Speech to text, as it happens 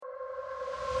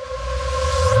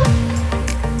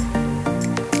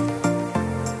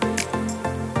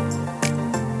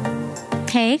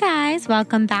Hey guys,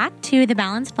 welcome back to the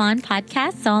Balanced Blonde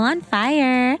podcast, Soul on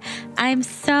Fire. I'm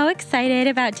so excited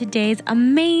about today's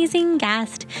amazing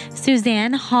guest,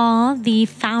 Suzanne Hall, the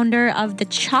founder of the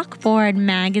Chalkboard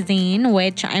magazine,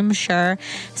 which I'm sure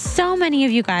so many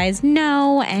of you guys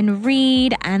know and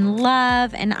read and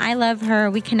love, and I love her.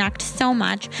 We connect so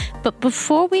much. But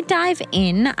before we dive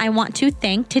in, I want to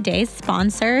thank today's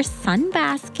sponsor,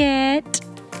 Sunbasket.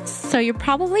 So you're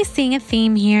probably seeing a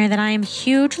theme here that I am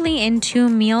hugely into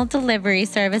meal delivery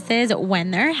services when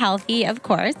they're healthy, of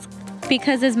course.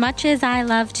 Because as much as I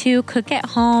love to cook at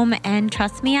home, and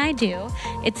trust me, I do,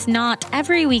 it's not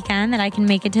every weekend that I can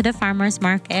make it to the farmer's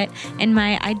market. In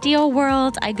my ideal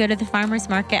world, I go to the farmer's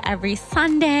market every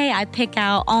Sunday. I pick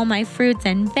out all my fruits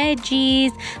and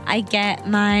veggies. I get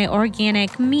my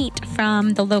organic meat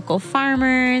from the local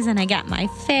farmers, and I get my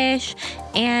fish.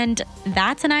 And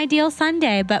that's an ideal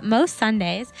Sunday, but most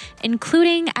Sundays,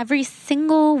 including every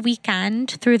single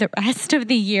weekend through the rest of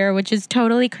the year, which is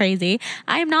totally crazy,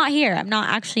 I am not here. I'm not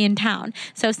actually in town.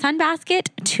 So Sunbasket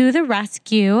to the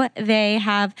rescue. They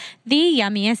have the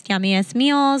yummiest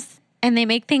meals. And they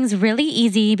make things really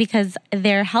easy because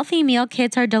their healthy meal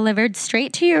kits are delivered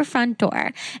straight to your front door.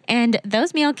 And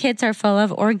those meal kits are full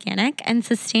of organic and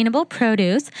sustainable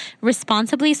produce,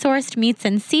 responsibly sourced meats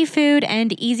and seafood,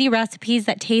 and easy recipes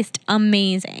that taste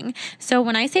amazing. So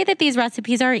when I say that these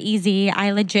recipes are easy, I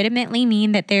legitimately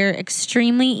mean that they're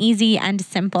extremely easy and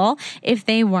simple. If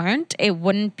they weren't, it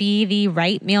wouldn't be the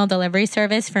right meal delivery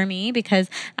service for me because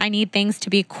I need things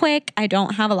to be quick. I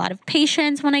don't have a lot of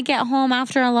patience when I get home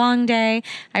after a long day.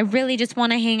 I really just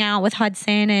want to hang out with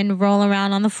Hudson and roll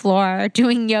around on the floor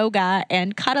doing yoga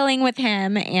and cuddling with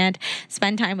him and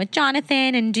spend time with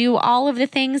Jonathan and do all of the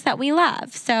things that we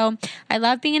love. So I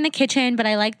love being in the kitchen, but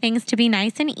I like things to be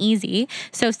nice and easy.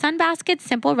 So Sunbasket's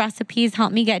simple recipes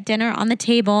help me get dinner on the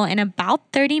table in about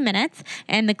 30 minutes,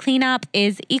 and the cleanup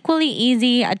is equally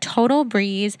easy, a total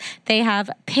breeze. They have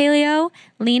paleo,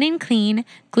 lean and clean,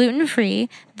 gluten-free,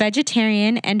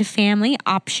 vegetarian, and family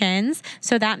options.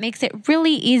 So that makes it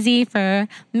really easy for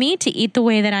me to eat the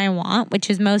way that I want, which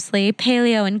is mostly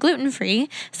paleo and gluten-free.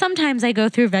 Sometimes I go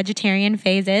through vegetarian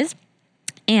phases.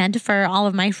 And for all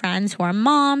of my friends who are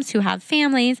moms, who have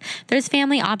families, there's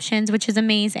family options, which is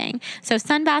amazing. So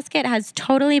Sunbasket has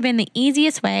totally been the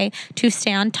easiest way to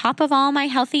stay on top of all my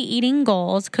healthy eating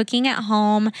goals, cooking at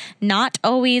home, not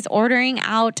always ordering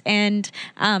out and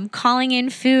calling in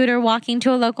food or walking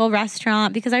to a local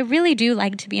restaurant, because I really do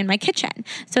like to be in my kitchen.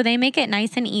 So they make it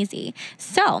nice and easy.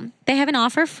 So they have an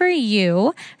offer for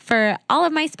you. For all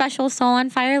of my special Soul on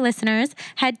Fire listeners,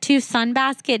 head to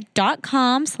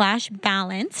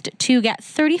sunbasket.com/balance to get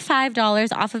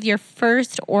 $35 off of your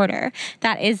first order.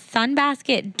 That is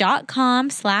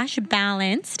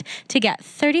sunbasket.com/balanced to get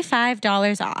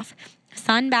 $35 off.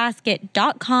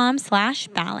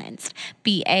 sunbasket.com/balanced,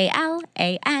 BALANCED.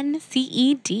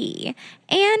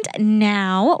 And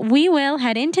now we will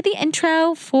head into the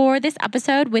intro for this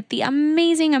episode with the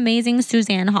amazing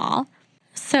Suzanne Hall.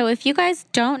 So if you guys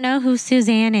don't know who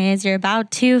Suzanne is, you're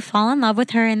about to fall in love with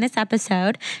her in this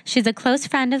episode. She's a close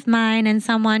friend of mine and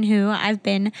someone who I've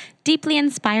been deeply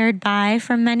inspired by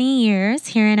for many years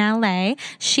here in LA.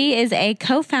 She is a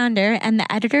co-founder and the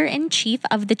editor-in-chief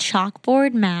of the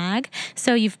Chalkboard mag.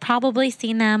 So you've probably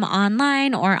seen them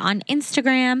online or on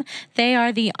Instagram. They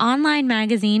are the online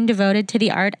magazine devoted to the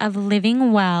art of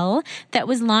living well that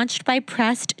was launched by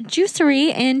Pressed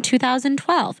Juicery in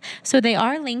 2012. So they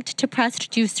are linked to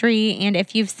Pressed Juicery, and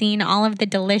if you've seen all of the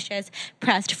delicious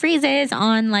pressed freezes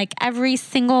on like every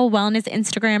single wellness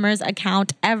Instagrammer's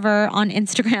account ever on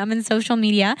Instagram and social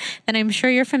media, then I'm sure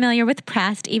you're familiar with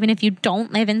Pressed, even if you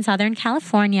don't live in Southern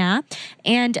California.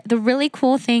 And the really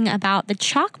cool thing about the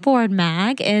Chalkboard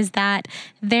mag is that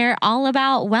they're all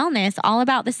about wellness, all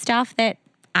about the stuff that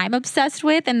I'm obsessed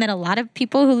with and that a lot of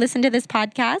people who listen to this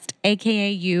podcast, aka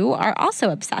you, are also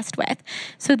obsessed with.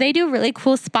 So they do really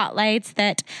cool spotlights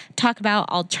that talk about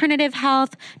alternative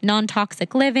health,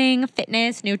 non-toxic living,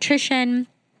 fitness, nutrition,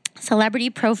 celebrity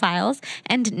profiles,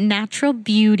 and natural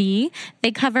beauty.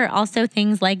 They cover also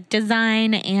things like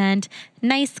design and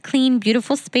nice, clean,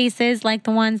 beautiful spaces like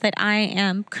the ones that I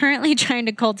am currently trying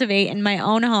to cultivate in my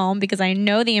own home because I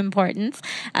know the importance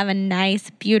of a nice,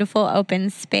 beautiful, open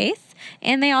space.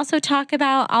 And they also talk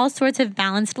about all sorts of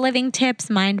balanced living tips,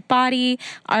 mind, body,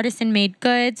 artisan-made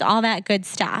goods, all that good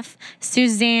stuff.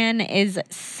 Suzanne is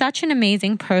such an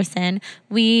amazing person.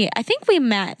 I think we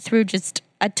met through just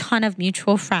a ton of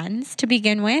mutual friends to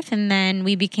begin with, and then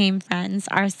we became friends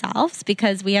ourselves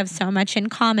because we have so much in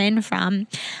common, from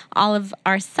all of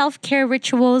our self-care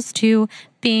rituals to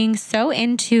being so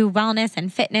into wellness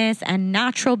and fitness and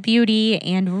natural beauty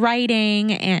and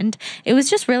writing. And it was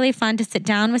just really fun to sit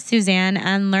down with Suzanne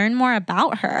and learn more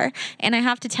about her. And I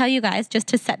have to tell you guys, just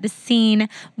to set the scene,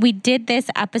 we did this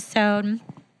episode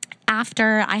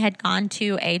after I had gone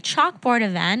to a Chalkboard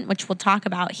event, which we'll talk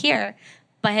about here.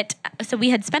 But so we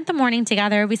had spent the morning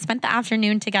together. We spent the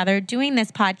afternoon together doing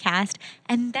this podcast.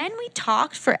 And then we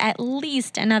talked for at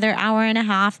least another hour and a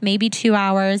half, maybe 2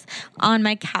 hours on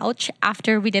my couch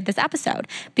after we did this episode,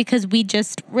 because we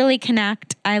just really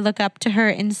connect. I look up to her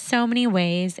in so many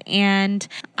ways. And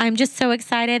I'm just so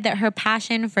excited that her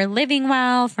passion for living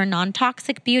well, for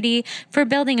non-toxic beauty, for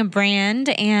building a brand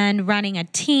and running a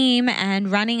team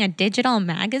and running a digital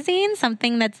magazine,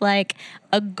 something that's like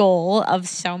a goal of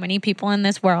so many people in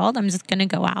this world. I'm just going to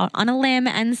go out on a limb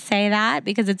and say that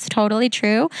because it's totally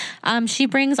true. She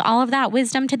brings all of that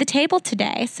wisdom to the table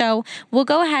today. So we'll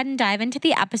go ahead and dive into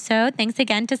the episode. Thanks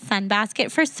again to Sunbasket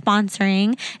for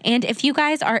sponsoring. And if you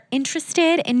guys are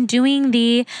interested in doing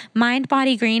the Mind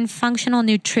Body Green functional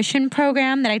nutrition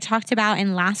program that I talked about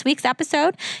in last week's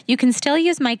episode, you can still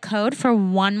use my code for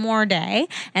one more day.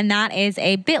 And that is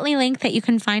a bit.ly link that you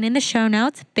can find in the show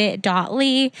notes,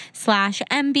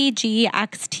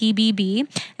 bit.ly/MBGXTBB.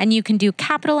 And you can do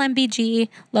capital MBG,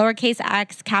 lowercase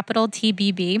x, capital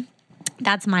TBB.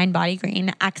 That's Mind Body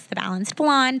Green, X the Balanced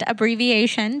Blonde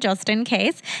abbreviation, just in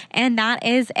case. And that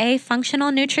is a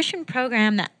functional nutrition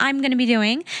program that I'm going to be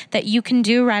doing that you can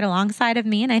do right alongside of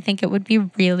me. And I think it would be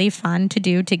really fun to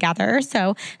do together.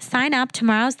 So sign up.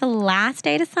 Tomorrow's the last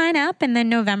day to sign up. And then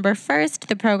November 1st,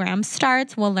 the program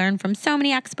starts. We'll learn from so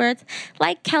many experts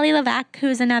like Kelly Levesque,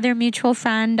 who's another mutual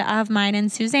friend of mine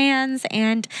and Suzanne's.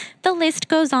 And the list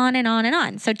goes on and on and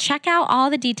on. So check out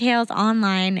all the details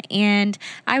online. And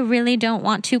I really don't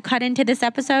want to cut into this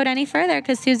episode any further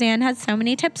because Suzanne has so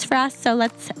many tips for us. So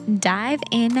let's dive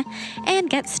in and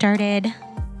get started.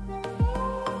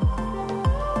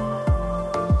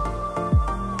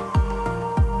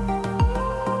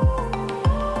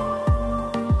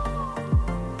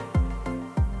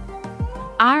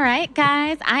 All right,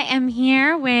 guys, I am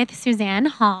here with Suzanne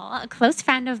Hall, a close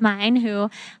friend of mine who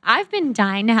I've been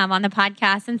dying to have on the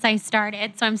podcast since I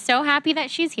started. So I'm so happy that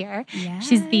she's here. Yes.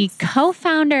 She's the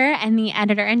co-founder and the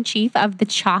editor-in-chief of the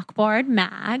Chalkboard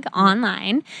mag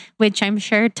online, which I'm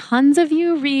sure tons of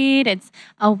you read. It's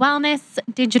a wellness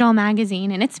digital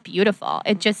magazine, and it's beautiful.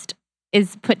 It just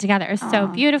is put together so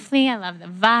beautifully. I love the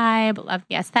vibe, love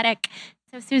the aesthetic.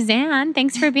 So Suzanne,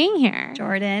 thanks for being here.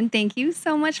 Jordan, thank you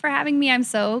so much for having me. I'm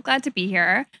so glad to be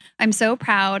here. I'm so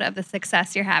proud of the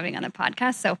success you're having on the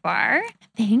podcast so far.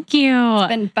 Thank you. It's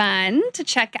been fun to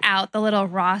check out the little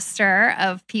roster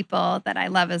of people that I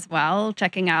love as well,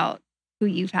 checking out who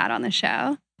you've had on the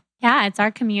show. Yeah, it's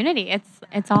our community.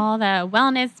 It's all the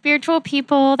wellness, spiritual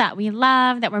people that we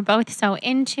love, that we're both so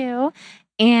into.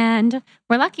 And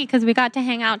we're lucky because we got to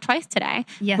hang out twice today.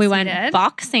 Yes, we went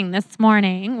boxing this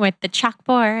morning with the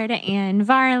Chalkboard and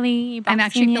Varley. I'm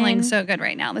actually feeling so good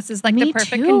right now. This is like the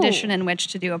perfect condition in which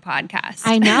to do a podcast.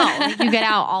 I know. You get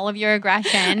out all of your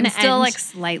aggression. I'm still like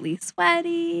slightly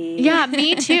sweaty. Yeah,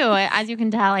 me too. As you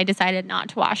can tell, I decided not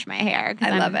to wash my hair.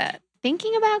 I love it.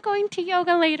 Thinking about going to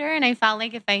yoga later, and I felt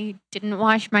like if I didn't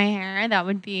wash my hair, that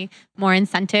would be more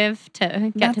incentive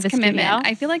to get to the commitment. studio.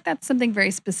 I feel like that's something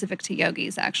very specific to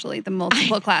yogis, actually, the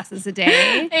multiple classes a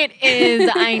day. It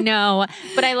is, I know.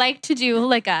 But I like to do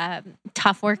like a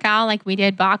tough workout, like we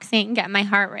did boxing, get my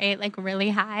heart rate like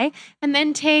really high, and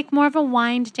then take more of a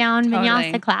wind down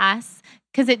vinyasa class.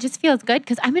 Because it just feels good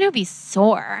because I'm going to be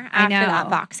sore after that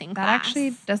boxing class. That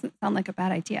actually doesn't sound like a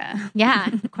bad idea. Yeah.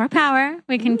 Core power.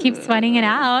 We can keep sweating it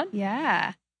out.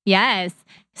 Yeah. Yes.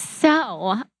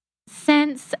 So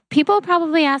since people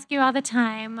probably ask you all the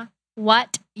time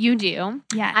what you do,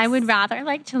 yes, I would rather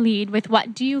like to lead with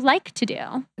what do you like to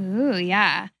do? Ooh,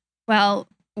 yeah. Well,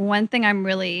 one thing I'm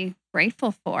really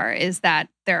grateful for is that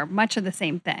they're much of the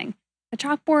same thing. The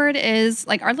Chalkboard is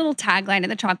like our little tagline of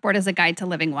the Chalkboard is a guide to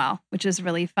living well, which is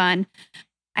really fun.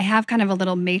 I have kind of a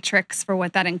little matrix for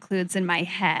what that includes in my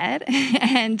head,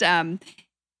 and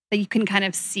that you can kind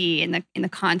of see in the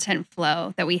content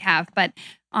flow that we have. But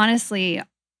honestly,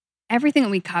 everything that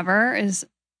we cover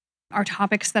are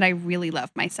topics that I really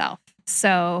love myself.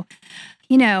 So,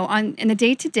 you know, in the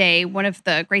day-to-day, one of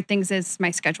the great things is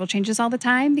my schedule changes all the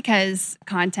time because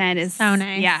content is so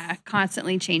nice. Yeah,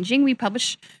 constantly changing. We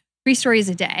publish 3 stories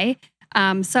a day.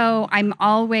 So I'm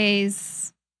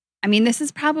always, this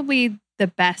is probably the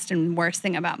best and worst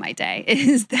thing about my day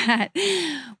is that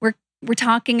we're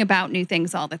talking about new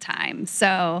things all the time.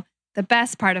 So the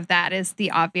best part of that is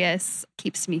the obvious,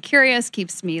 keeps me curious,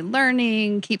 keeps me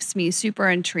learning, keeps me super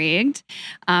intrigued,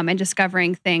 and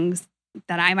discovering things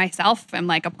that I myself am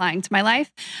like applying to my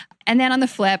life. And then on the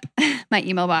flip, my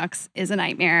email box is a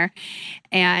nightmare.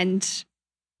 And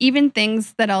even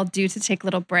things that I'll do to take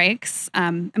little breaks.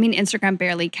 Instagram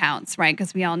barely counts, right?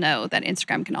 Because we all know that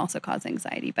Instagram can also cause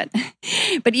anxiety. But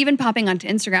even popping onto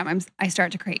Instagram, I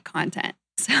start to create content.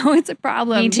 So it's a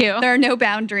problem. Me too. There are no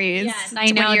boundaries. Yes, I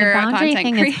know. The boundary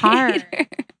thing is hard.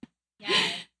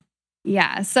 Yes.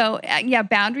 Yeah. So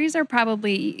boundaries are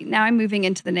probably, now I'm moving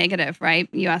into the negative, right?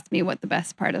 You asked me what the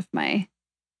best part of my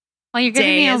Well, you're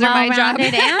giving me a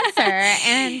well-rounded answer.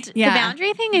 And Yeah. the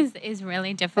boundary thing is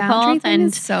really difficult. Boundary thing and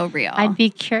is so real. I'd be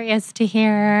curious to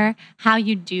hear how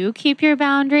you do keep your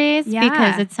boundaries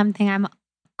because it's something I'm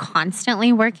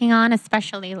constantly working on,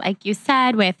 especially like you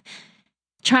said, with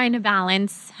trying to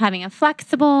balance having a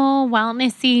flexible,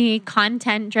 wellnessy,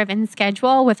 content-driven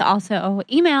schedule with also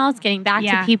emails, getting back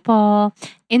to people,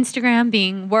 Instagram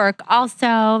being work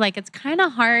also. Like it's kind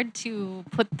of hard to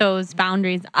put those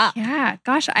boundaries up. Yeah.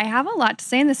 Gosh, I have a lot to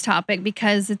say on this topic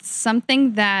because it's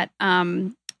something that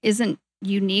isn't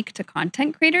unique to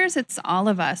content creators. It's all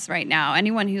of us right now.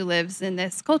 Anyone who lives in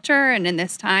this culture and in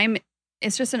this time,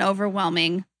 it's just an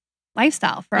overwhelming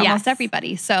lifestyle for almost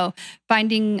everybody. So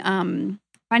finding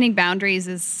boundaries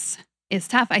is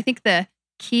tough. I think the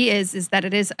key is that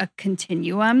it is a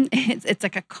continuum. It's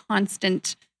like a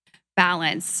constant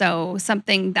balance. So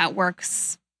something that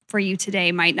works for you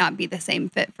today might not be the same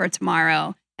fit for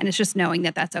tomorrow. And it's just knowing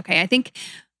that that's okay. I think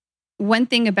one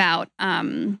thing about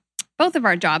both of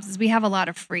our jobs is we have a lot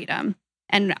of freedom.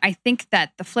 And I think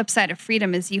that the flip side of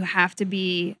freedom is you have to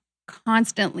be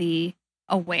constantly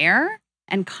aware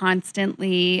and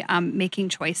constantly making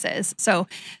choices. So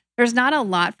there's not a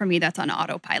lot for me that's on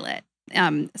autopilot.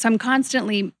 So I'm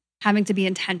constantly having to be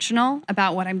intentional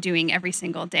about what I'm doing every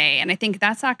single day. And I think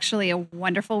that's actually a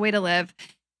wonderful way to live.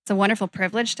 It's a wonderful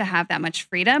privilege to have that much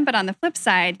freedom. But on the flip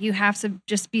side, you have to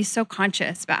just be so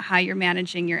conscious about how you're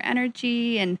managing your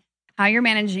energy and how you're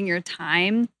managing your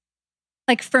time.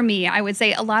 Like for me, I would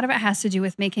say a lot of it has to do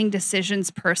with making decisions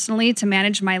personally to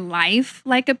manage my life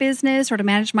like a business or to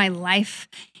manage my life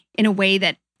in a way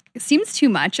that seems too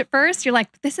much at first. You're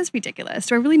like, this is ridiculous.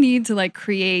 Do I really need to like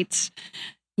create,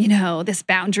 this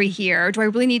boundary here? Or do I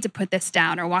really need to put this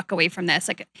down or walk away from this?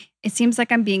 Like, it seems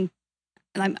like I'm being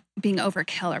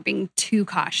overkill or being too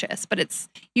cautious, but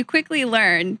you quickly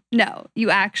learn, no,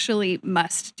 you actually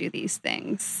must do these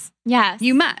things. Yes.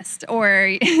 You must,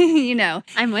 or,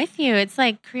 I'm with you. It's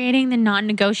like creating the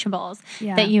non-negotiables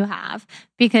that you have,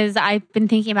 because I've been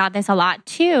thinking about this a lot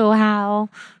too, how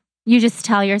you just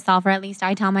tell yourself, or at least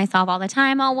I tell myself all the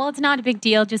time, oh, well, it's not a big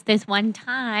deal. Just this one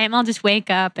time, I'll just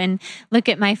wake up and look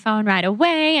at my phone right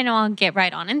away and I'll get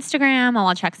right on Instagram.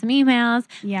 I'll check some emails.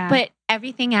 Yeah. But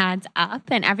everything adds up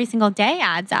and every single day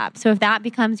adds up. So if that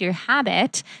becomes your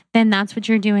habit, then that's what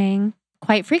you're doing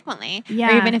quite frequently.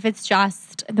 Yeah. Or even if it's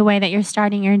just the way that you're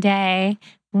starting your day,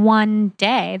 one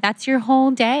day, that's your whole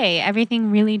day.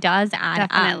 Everything really does add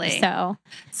up.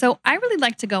 So I really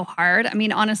like to go hard. I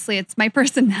mean, honestly, it's my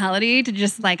personality to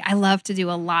just I love to do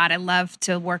a lot. I love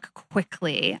to work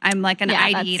quickly. I'm like an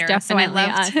eater, so I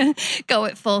love to go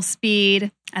at full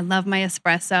speed. I love my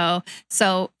espresso.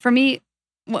 So for me,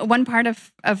 one part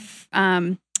of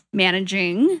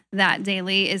managing that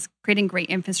daily is creating great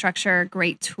infrastructure,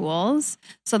 great tools,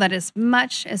 so that as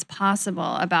much as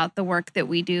possible about the work that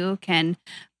we do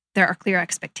there are clear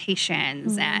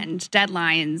expectations and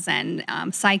deadlines and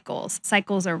cycles.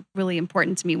 Cycles are really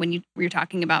important to me when you're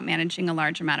talking about managing a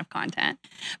large amount of content.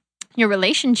 Your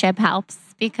relationship helps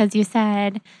because you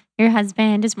said your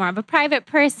husband is more of a private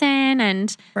person.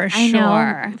 And I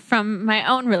know from my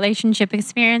own relationship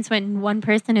experience, when one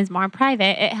person is more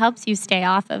private, it helps you stay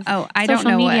off of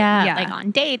social media, like on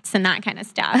dates and that kind of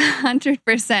stuff.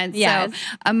 100%. Yes.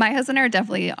 So my husband and I are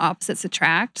definitely opposites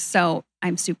attract. So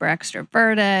I'm super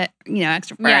extroverted,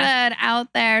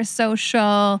 out there,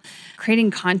 social.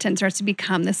 Creating content starts to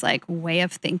become this way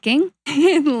of thinking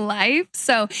in life.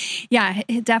 So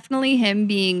definitely him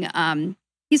being,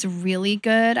 he's really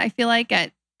good, I feel like,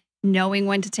 at knowing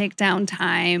when to take down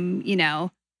time.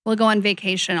 We'll go on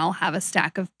vacation. I'll have a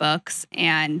stack of books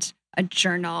and a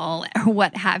journal or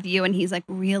what have you. And he's like,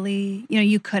 really?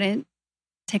 You couldn't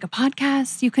take a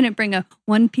podcast? You couldn't bring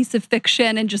one piece of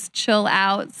fiction and just chill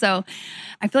out? So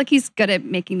I feel like he's good at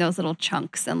making those little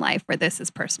chunks in life where this is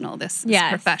personal, this is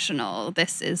professional,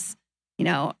 this is,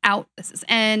 out, this is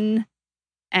in.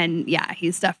 And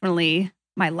he's definitely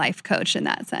my life coach in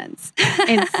that sense.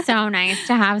 It's so nice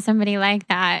to have somebody like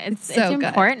that. It's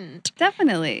important.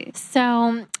 Definitely.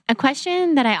 So a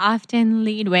question that I often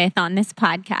lead with on this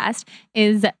podcast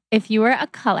is, if you were a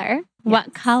color,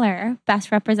 what color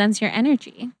best represents your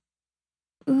energy?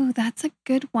 Ooh, that's a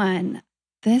good one.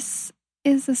 This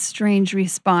is a strange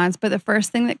response, but the first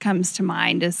thing that comes to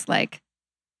mind is like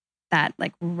that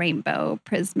like rainbow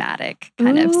prismatic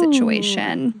kind of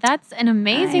situation. That's an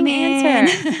amazing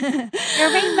answer. You're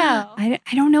a rainbow.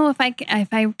 I don't know if I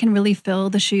can really fill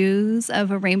the shoes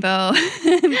of a rainbow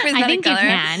prismatic I think color. you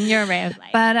can. You're a ray of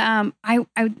light. But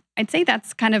I'd say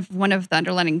that's kind of one of the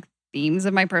underlying themes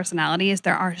of my personality is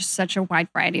there are such a wide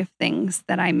variety of things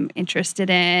that I'm interested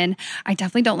in. I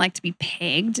definitely don't like to be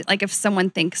pegged. Like if someone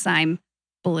thinks I'm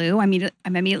blue, I'm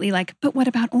immediately like, but what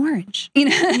about orange? You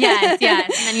know? Yes.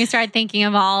 And then you start thinking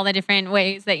of all the different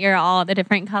ways that you're all the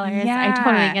different colors. Yeah. I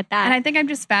totally get that. And I think I'm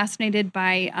just fascinated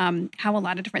by how a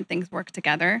lot of different things work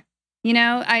together. You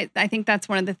know, I think that's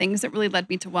one of the things that really led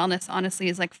me to wellness, honestly,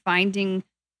 is like finding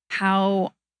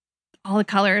how all the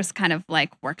colors kind of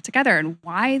like work together and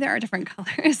why there are different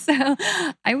colors. So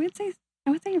I would say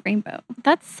rainbow.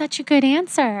 That's such a good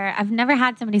answer. I've never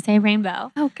had somebody say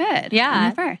rainbow. Oh, good. Yeah. I'm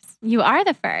the first. You are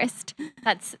the first.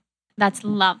 That's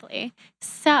lovely.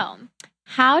 So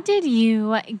how did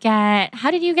you get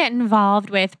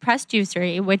involved with Press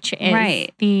Juicery, which is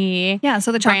the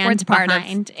so the Chalkboard's part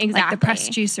behind, of like the Press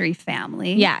Juicery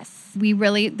family. Yes. We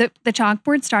really the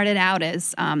Chalkboard started out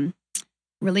as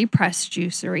really Press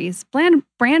Juicery's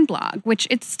brand blog, which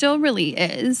it still really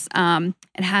is.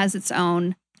 It has its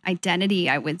own identity,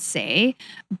 I would say.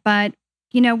 But,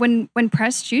 you know, when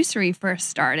Press Juicery first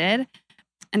started,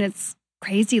 and it's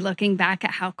crazy looking back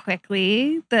at how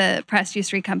quickly the Press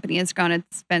Juicery company has grown.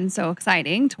 It's been so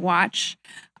exciting to watch.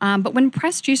 But when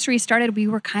Press Juicery started, we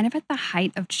were kind of at the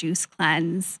height of juice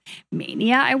cleanse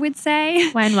mania, I would say.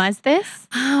 When was this?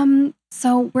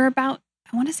 So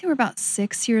I want to say we're about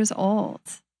 6 years old.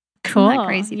 Cool. Isn't that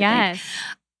crazy? Yes.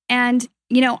 And,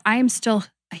 you know, I am still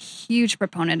a huge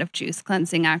proponent of juice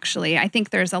cleansing, actually. I think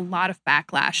there's a lot of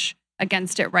backlash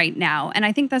against it right now. And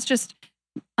I think that's just,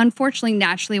 unfortunately,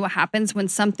 naturally what happens when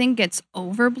something gets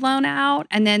overblown out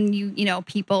and then you know,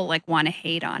 people like want to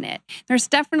hate on it. There's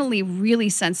definitely really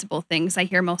sensible things I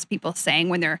hear most people saying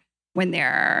when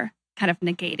they're kind of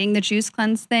negating the juice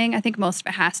cleanse thing. I think most of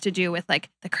it has to do with like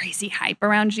the crazy hype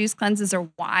around juice cleanses or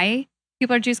why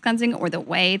people are juice cleansing or the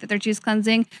way that they're juice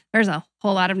cleansing. There's a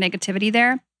whole lot of negativity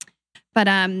there. But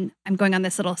I'm going on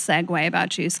this little segue about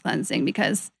juice cleansing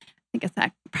because I think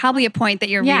it's probably a point that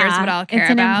your readers would all care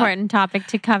about. It's an important topic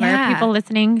to cover. Yeah. People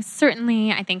listening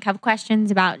certainly, I think, have questions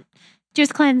about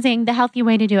juice cleansing, the healthy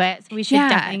way to do it. So we should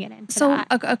definitely get into that. So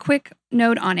a quick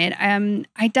note on it.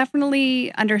 I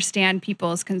definitely understand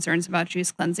people's concerns about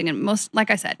juice cleansing. And like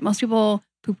I said, most people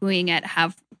poo-pooing it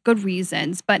have good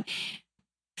reasons. But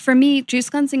for me, juice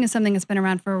cleansing is something that's been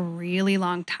around for a really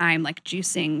long time. Like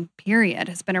juicing, period,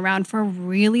 has been around for a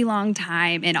really long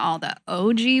time in all the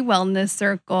OG wellness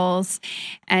circles.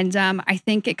 And I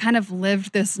think it kind of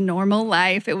lived this normal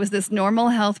life. It was this normal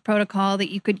health protocol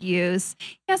that you could use.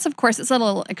 Yes, of course, it's a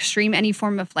little extreme. Any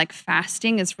form of like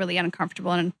fasting is really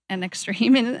uncomfortable and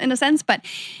extreme in a sense. But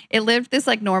it lived this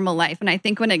like normal life. And I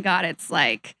think when it got its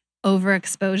like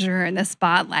overexposure in the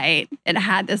spotlight, it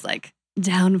had this like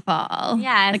downfall.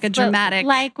 Yes. Like a dramatic.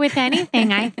 Like with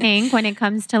anything, I think when it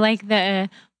comes to like the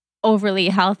overly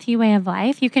healthy way of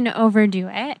life, you can overdo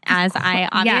it, as I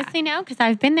obviously know because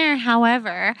I've been there.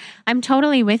 However, I'm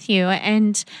totally with you.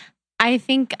 And I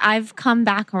think I've come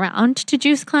back around to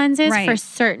juice cleanses for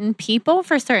certain people,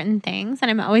 for certain things.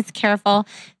 And I'm always careful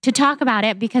to talk about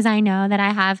it because I know that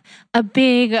I have a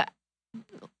big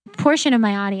portion of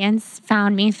my audience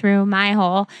found me through my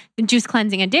whole juice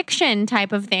cleansing addiction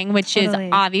type of thing, which is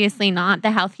obviously not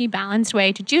the healthy, balanced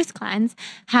way to juice cleanse.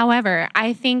 However,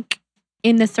 I think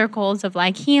in the circles of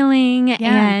like healing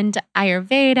and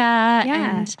Ayurveda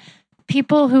and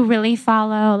people who really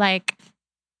follow like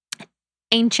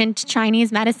ancient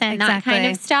Chinese medicine, that kind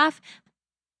of stuff,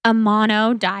 a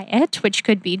mono diet, which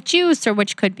could be juice or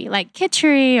which could be like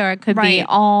khichdi or it could be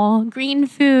all green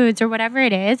foods or whatever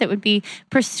it is. It would be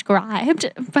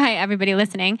prescribed by everybody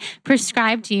listening,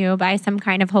 prescribed to you by some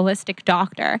kind of holistic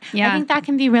doctor. Yeah. I think that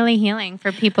can be really healing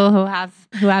for people who have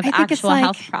actual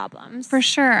health problems. For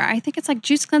sure. I think it's like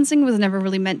juice cleansing was never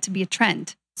really meant to be a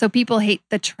trend. So people hate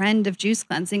the trend of juice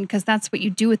cleansing because that's what you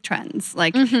do with trends.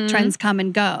 Like trends come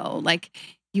and go. Like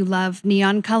you love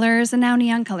neon colors and now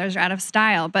neon colors are out of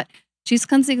style. But juice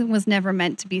cleansing was never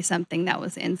meant to be something that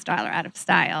was in style or out of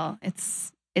style.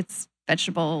 It's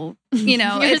vegetable, you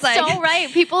know. You're it's like, so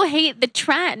right. People hate the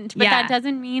trend, but that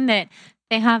doesn't mean that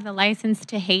They have the license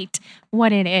to hate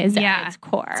what it is at its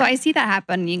core. So I see that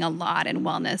happening a lot in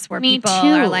wellness where Me people too.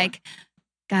 are like,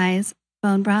 guys,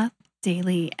 bone broth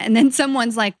daily. And then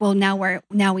someone's like, well,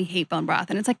 now we hate bone broth.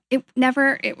 And it's like,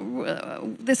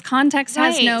 this context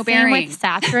has no bearing. Same with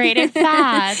saturated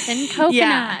fats and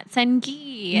coconuts and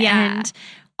ghee and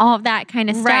all of that kind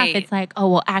of stuff. Right. It's like, oh,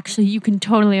 well, actually, you can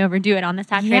totally overdo it on the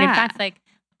saturated fats. Like,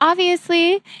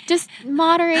 obviously, just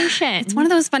moderation. It's one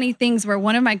of those funny things where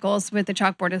one of my goals with the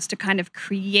chalkboard is to kind of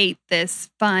create this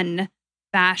fun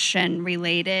fashion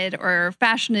related or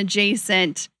fashion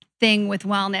adjacent thing with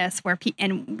wellness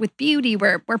and with beauty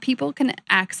where people can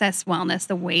access wellness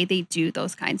the way they do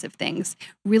those kinds of things.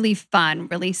 Really fun,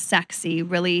 really sexy,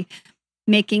 really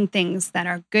making things that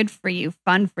are good for you,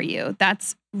 fun for you.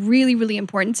 That's really, really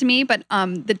important to me. But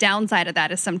the downside of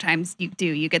that is sometimes you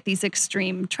get these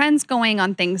extreme trends going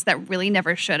on things that really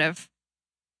never should have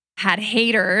had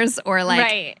haters or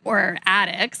or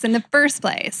addicts in the first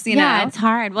place, you know? It's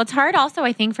hard. Well, it's hard also,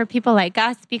 I think, for people like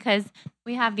us because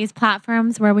we have these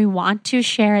platforms where we want to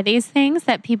share these things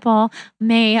that people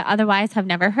may otherwise have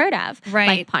never heard of.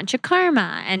 Right. Like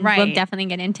Panchakarma. And we'll definitely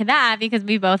get into that because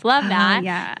we both love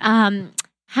that.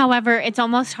 However, it's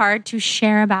almost hard to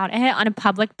share about it on a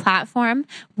public platform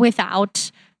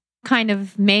without kind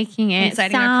of making it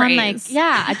sound like,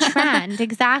 a trend.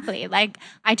 Exactly. Like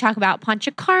I talk about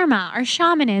Panchakarma or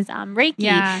shamanism,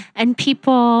 Reiki, and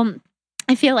people,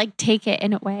 I feel like, take it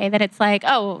in a way that it's like,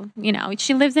 oh, you know,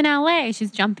 she lives in LA.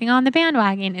 She's jumping on the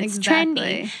bandwagon. It's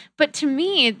trendy. But to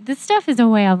me, this stuff is a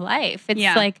way of life.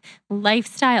 It's like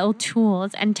lifestyle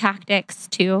tools and tactics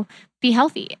to be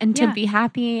healthy and to be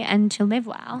happy and to live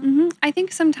well. Mm-hmm. I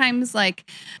think sometimes like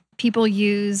people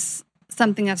use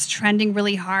something that's trending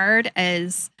really hard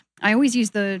as, I always use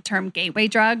the term gateway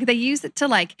drug. They use it to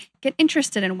like get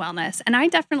interested in wellness. And I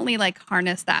definitely like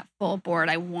harness that full board.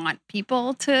 I want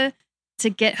people to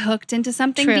get hooked into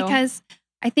something because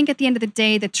I think at the end of the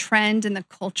day, the trend and the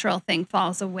cultural thing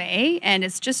falls away and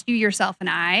it's just you, yourself,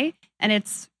 and I. And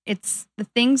it's the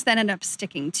things that end up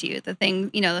sticking to you, the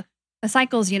thing, you know, the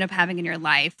cycles you end up having in your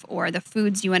life or the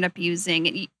foods you end up using.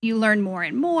 And you learn more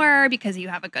and more because you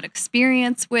have a good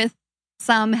experience with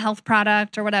some health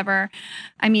product or whatever.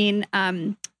 I mean,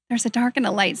 there's a dark and a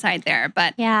light side there,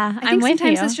 but I think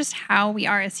sometimes it's just how we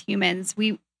are as humans.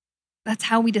 That's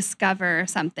how we discover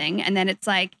something. And then it's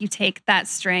like you take that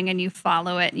string and you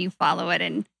follow it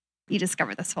and you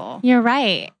discover this whole. You're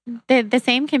right. The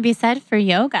same can be said for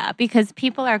yoga because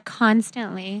people are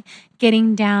constantly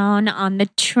getting down on the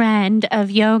trend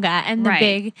of yoga. And the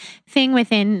big thing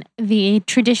within the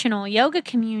traditional yoga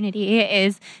community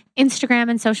is Instagram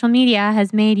and social media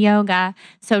has made yoga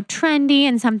so trendy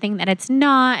and something that it's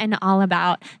not, and all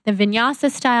about the vinyasa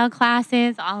style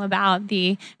classes, all about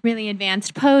the really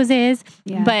advanced poses.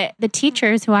 Yeah. But the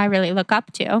teachers who I really look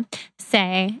up to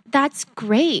say, that's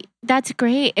great. That's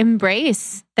great.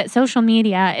 Embrace that social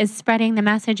media is spreading the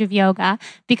message of yoga,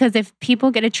 because if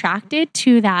people get attracted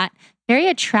to that very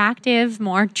attractive,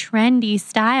 more trendy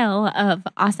style of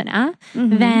asana,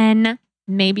 then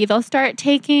maybe they'll start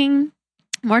taking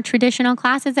more traditional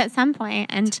classes at some point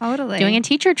and doing a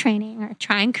teacher training or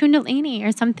trying Kundalini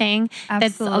or something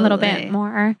that's a little bit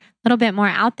more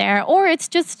out there, or it's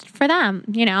just for them,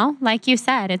 you know, like you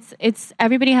said, it's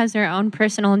everybody has their own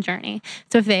personal journey.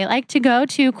 So if they like to go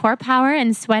to Core Power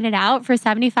and sweat it out for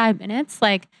 75 minutes,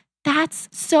 like that's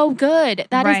so good.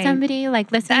 That is somebody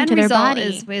like listening to their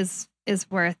body is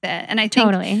worth it. And I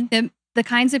think the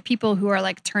kinds of people who are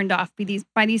like turned off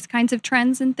by these kinds of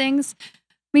trends and things,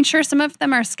 I mean, sure, some of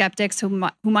them are skeptics who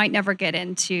might never get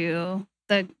into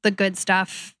the good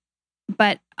stuff,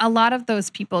 but a lot of those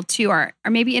people too are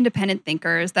maybe independent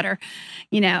thinkers that are,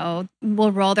 you know,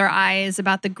 will roll their eyes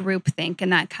about the group think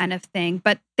and that kind of thing,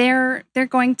 but they're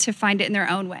going to find it in their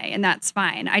own way, and that's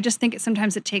fine. I just think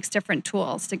sometimes it takes different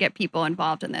tools to get people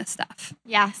involved in this stuff.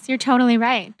 Yes, you're totally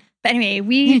right. But anyway,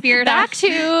 we veered back to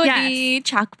the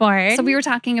chalkboard. So we were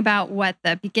talking about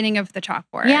the beginning of the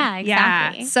chalkboard. Yeah,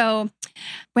 exactly. Yeah. So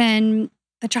when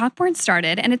the chalkboard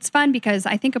started, and it's fun because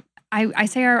I think I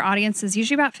say our audience is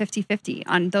usually about 50-50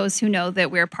 on those who know that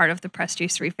we're part of the Press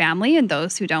Juicery family and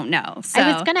those who don't know. So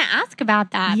I was going to ask about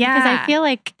that because I feel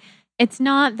like it's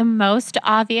not the most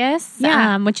obvious,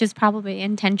 which is probably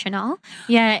intentional.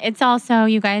 Yeah, it's also,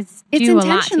 you guys do a lot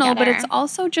together. It's intentional, but it's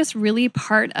also just really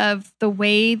part of the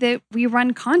way that we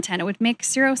run content. It would make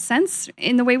zero sense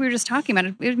in the way we were just talking about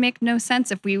it. It would make no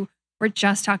sense if we were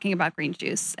just talking about green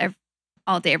juice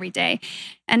all day, every day.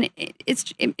 And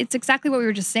it's exactly what we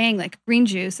were just saying. Like green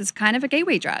juice is kind of a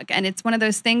gateway drug. And it's one of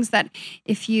those things that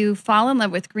if you fall in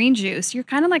love with green juice, you're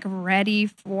kind of like ready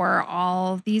for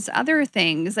all these other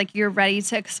things. Like you're ready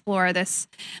to explore this,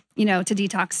 to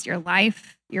detox your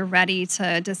life. You're ready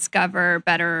to discover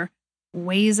better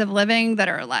ways of living that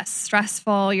are less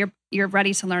stressful. You're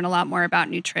ready to learn a lot more about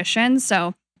nutrition.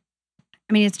 So,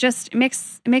 I mean, it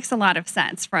makes a lot of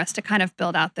sense for us to kind of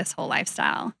build out this whole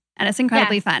lifestyle. And it's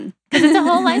incredibly fun. Because it's a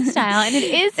whole lifestyle and it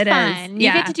is fun. Yeah.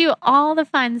 You get to do all the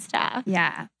fun stuff.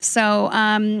 Yeah. So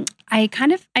I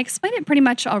explained it pretty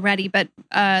much already, but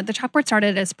the Chalkboard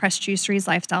started as Press Juicery's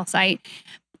lifestyle site.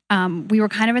 We were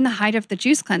kind of in the height of the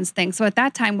juice cleanse thing. So at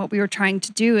that time, what we were trying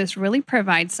to do is really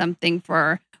provide something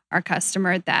for our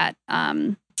customer that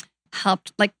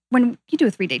helped. Like when you do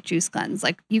a 3-day juice cleanse,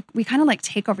 like we kind of like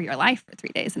take over your life for 3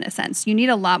 days in a sense. You need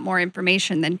a lot more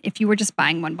information than if you were just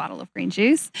buying one bottle of green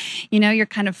juice. You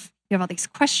have all these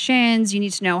questions. You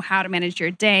need to know how to manage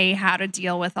your day, how to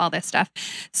deal with all this stuff.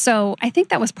 So I think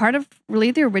that was part of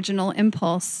really the original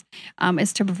impulse,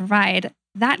 is to provide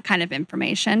that kind of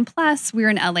information. Plus, we're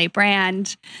an LA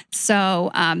brand. So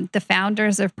the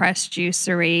founders of Press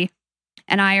Juicery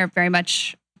and I are very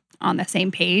much on the same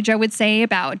page, I would say,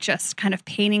 about just kind of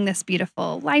painting this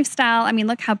beautiful lifestyle. I mean,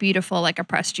 look how beautiful like a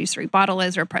Press Juicery bottle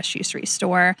is or a Press Juicery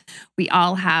store. We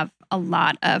all have a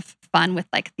lot of fun with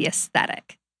like the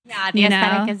aesthetic. Yeah, the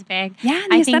aesthetic is big. Yeah,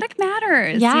 the aesthetic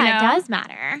matters. Yeah, it does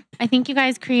matter. I think you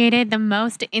guys created the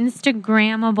most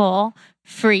Instagrammable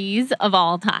freeze of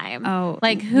all time. Oh,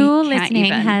 like who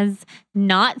listening has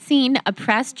not seen a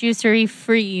Press Juicery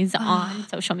freeze on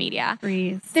social media?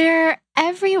 Freeze. They're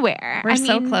everywhere. We're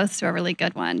so close to a really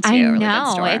good one too. I a really know.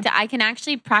 good store. I can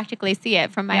actually practically see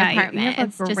it from my apartment.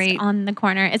 It's just on the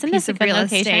corner. Isn't this a good real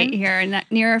location estate here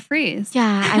near a freeze?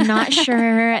 Yeah, I'm not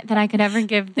sure that I could ever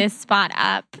give this spot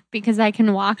up because I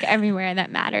can walk everywhere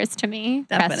that matters to me.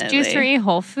 Definitely. Press Juicery,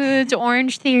 Whole Foods,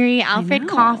 Orange Theory, Alfred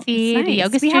Coffee, nice. the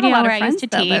yoga we studio have a lot where of I used to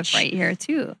that teach. Live right here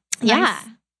too. Yeah.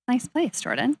 Nice place,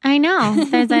 Jordan. I know.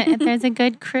 There's a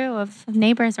good crew of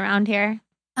neighbors around here.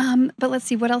 But let's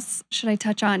see, what else should I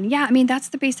touch on? Yeah, I mean, that's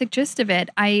the basic gist of it.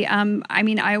 I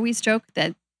always joke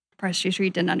that Press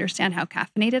Juicery didn't understand how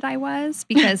caffeinated I was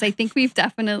because I think we've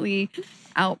definitely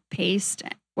outpaced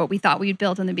what we thought we'd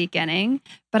build in the beginning.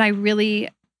 But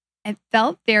it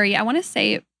felt very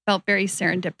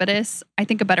serendipitous. I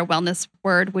think a better wellness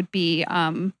word would be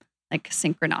like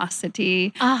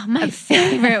synchronicity. Oh, my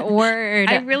favorite word.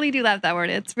 I really do love that word.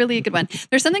 It's really a good one.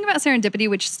 There's something about serendipity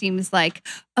which seems like,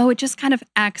 it just kind of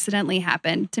accidentally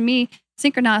happened. To me,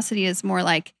 synchronicity is more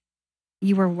like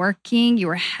you were working, you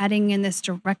were heading in this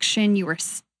direction. You were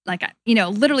like,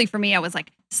 literally for me, I was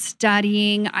like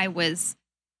studying. I was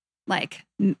like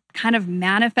kind of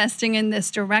manifesting in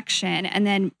this direction and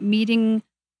then meeting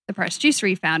the Press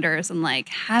Juicery founders and like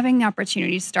having the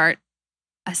opportunity to start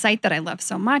a site that I love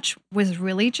so much was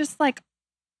really just like,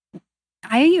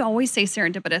 I always say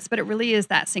serendipitous, but it really is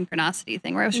that synchronicity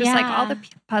thing where it was just like all the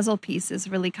puzzle pieces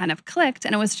really kind of clicked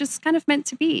and it was just kind of meant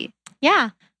to be.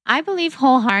 Yeah. I believe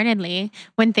wholeheartedly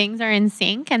when things are in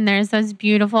sync and there's those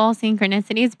beautiful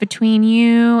synchronicities between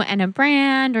you and a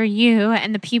brand or you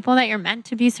and the people that you're meant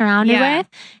to be surrounded with,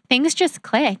 things just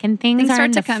click and things are start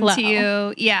in to the come flow. to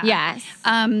you. Yeah. Yes.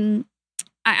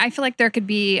 I feel like there could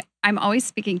be, I'm always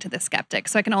speaking to the skeptic.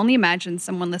 So I can only imagine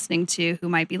someone listening to who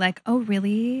might be like, oh,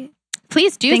 really?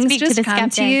 Please do Things speak just to the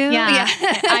come skeptic. to you? Yeah.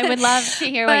 I would love to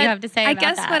hear what you have to say about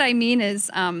that. I guess what I mean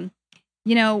is,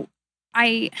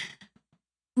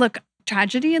 look,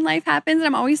 tragedy in life happens. And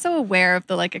I'm always so aware of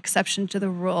the like exception to the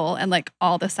rule and like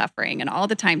all the suffering and all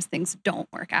the times things don't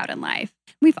work out in life.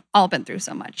 We've all been through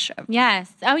so much.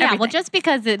 Yes. Oh, yeah. Everything. Well, just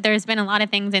because there's been a lot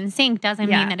of things in sync doesn't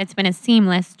mean that it's been a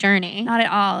seamless journey. Not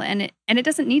at all. And it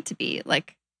doesn't need to be.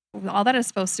 Like, all that is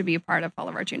supposed to be a part of all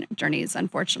of our journeys,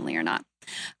 unfortunately, or not.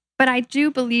 But I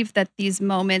do believe that these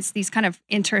moments, these kind of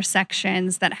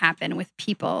intersections that happen with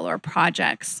people or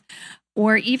projects,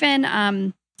 or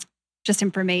even just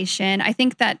information, I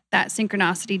think that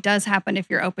synchronicity does happen if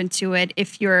you're open to it.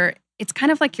 It's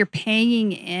kind of like you're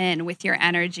paying in with your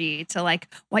energy to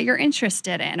like what you're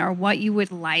interested in or what you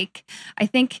would like. I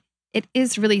think it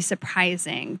is really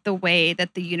surprising the way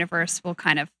that the universe will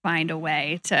kind of find a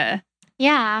way to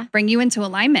bring you into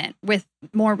alignment with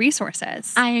more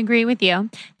resources. I agree with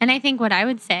you. And I think what I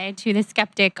would say to the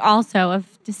skeptic also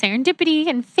of the serendipity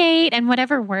and fate and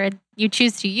whatever word you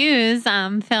choose to use,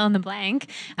 fill in the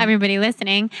blank, everybody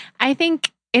listening, I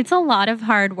think it's a lot of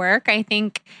hard work. I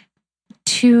think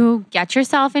to get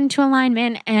yourself into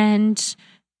alignment and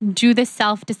do the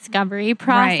self-discovery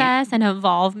process and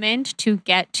evolvement to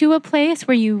get to a place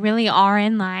where you really are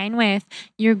in line with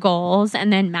your goals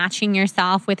and then matching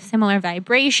yourself with similar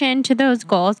vibration to those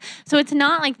goals. So it's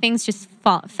not like things just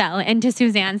fell into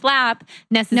Suzanne's lap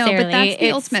necessarily. No, but that's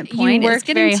the ultimate point. You worked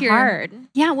very hard.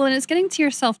 Yeah, well, and it's getting to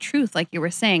your self-truth, like you were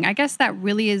saying. I guess that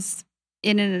really is,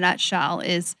 in a nutshell,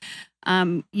 is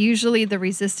usually the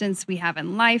resistance we have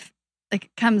in life,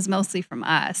 like, comes mostly from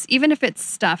us, even if it's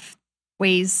stuff,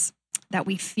 ways that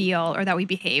we feel or that we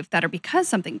behave that are because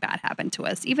something bad happened to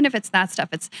us. Even if it's that stuff,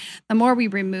 it's the more we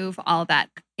remove all that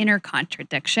inner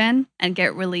contradiction and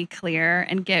get really clear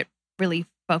and get really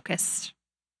focused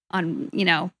on,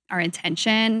 our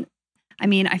intention. I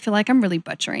mean, I feel like I'm really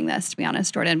butchering this, to be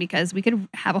honest, Jordan, because we could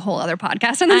have a whole other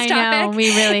podcast on this topic. I know,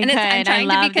 we really could. I'm trying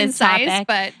to be concise,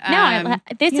 but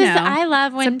I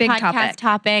love when podcast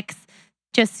topics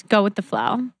just go with the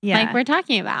flow. Yeah. Like we're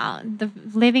talking about the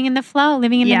living in the flow,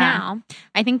 living in the now.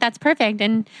 I think that's perfect.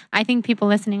 And I think people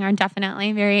listening are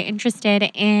definitely very interested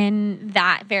in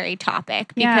that very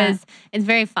topic because it's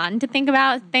very fun to think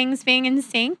about things being in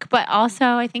sync. But also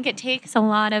I think it takes a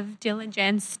lot of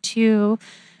diligence to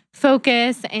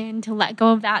focus and to let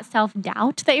go of that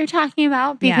self-doubt that you're talking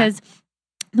about, because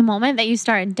the moment that you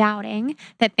start doubting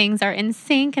that things are in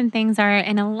sync and things are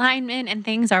in alignment and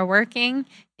things are working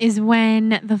is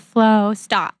when the flow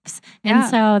stops. And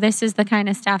so this is the kind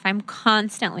of stuff I'm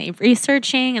constantly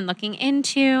researching and looking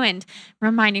into and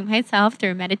reminding myself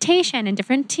through meditation and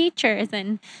different teachers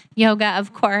and yoga,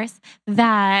 of course,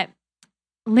 that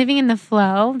living in the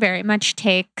flow very much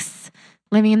takes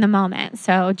living in the moment.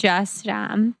 So just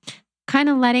kind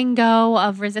of letting go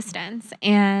of resistance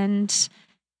and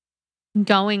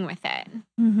going with it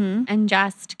and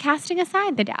just casting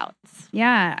aside the doubts.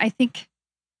 Yeah, I think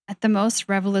at the most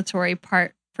revelatory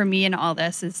part for me in all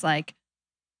this is like,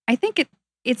 I think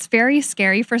it's very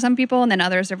scary for some people and then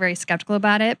others are very skeptical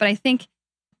about it. But I think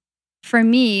for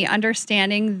me,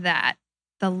 understanding that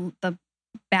the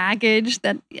baggage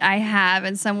that I have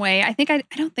in some way, I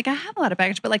don't think I have a lot of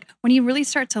baggage, but like when you really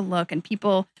start to look and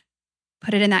people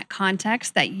put it in that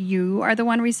context that you are the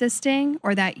one resisting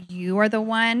or that you are the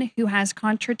one who has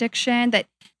contradiction, that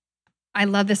I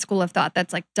love this school of thought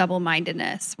that's like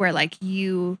double-mindedness, where like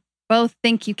you both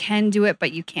think you can do it,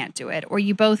 but you can't do it. Or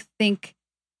you both think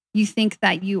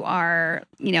that you are,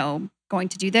 going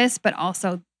to do this, but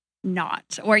also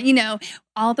not. Or,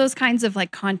 all those kinds of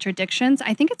like contradictions.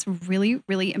 I think it's really,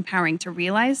 really empowering to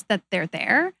realize that they're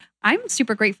there. I'm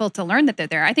super grateful to learn that they're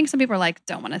there. I think some people are like,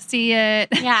 don't want to see it.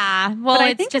 Yeah. Well, but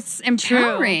I think it's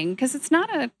empowering because it's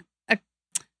not a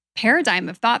paradigm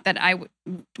of thought that I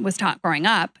was taught growing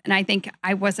up. And I think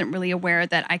I wasn't really aware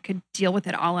that I could deal with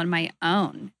it all on my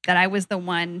own, that I was the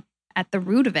one at the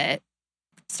root of it,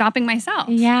 stopping myself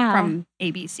from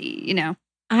ABC,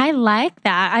 I like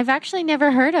that. I've actually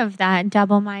never heard of that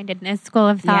double-mindedness school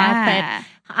of thought,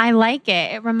 but I like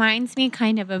it. It reminds me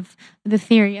kind of the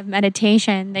theory of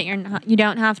meditation, that you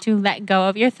don't have to let go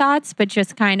of your thoughts, but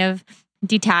just kind of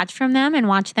detach from them and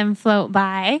watch them float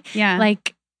by. Yeah.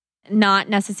 Like not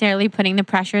necessarily putting the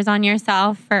pressures on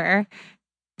yourself for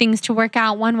things to work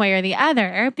out one way or the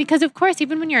other. Because of course,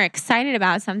 even when you're excited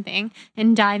about something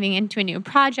and diving into a new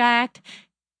project,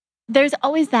 there's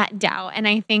always that doubt. And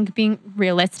I think being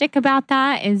realistic about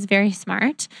that is very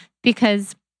smart,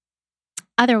 because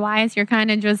otherwise you're kind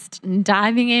of just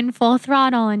diving in full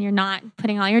throttle and you're not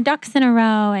putting all your ducks in a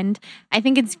row. And I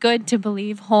think it's good to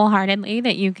believe wholeheartedly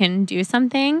that you can do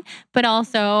something, but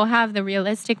also have the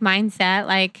realistic mindset,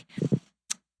 like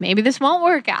maybe this won't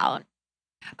work out.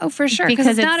 Oh, for sure. Because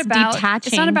it's not about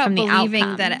from the believing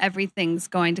outcome. that everything's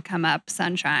going to come up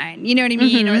sunshine. You know what I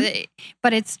mean?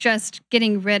 But it's just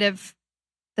getting rid of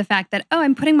the fact that,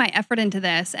 I'm putting my effort into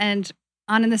this. And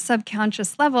on the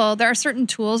subconscious level, there are certain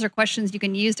tools or questions you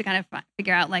can use to kind of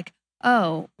figure out like,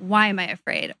 why am I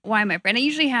afraid? Why am I afraid? And it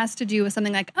usually has to do with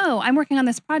something like, I'm working on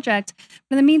this project.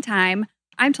 But in the meantime,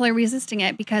 I'm totally resisting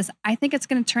it because I think it's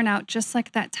going to turn out just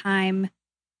like that time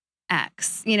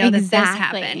X, that this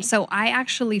happened. So I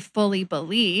actually fully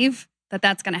believe that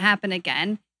that's going to happen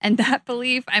again. And that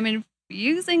belief, I'm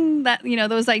infusing that,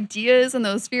 those ideas and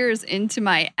those fears into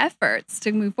my efforts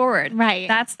to move forward. Right.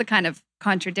 That's the kind of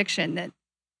contradiction that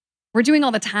we're doing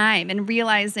all the time, and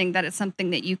realizing that it's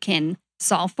something that you can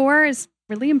solve for is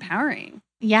really empowering.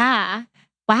 Yeah.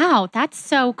 Wow. That's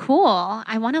so cool.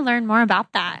 I want to learn more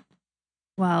about that.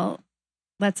 Well,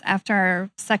 after our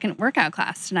second workout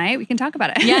class tonight, we can talk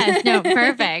about it. Yes, no,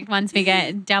 perfect. Once we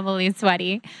get doubly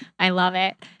sweaty. I love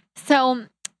it. So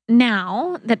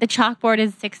now that the chalkboard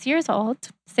is 6 years old,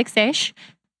 6-ish,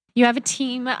 you have a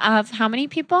team of how many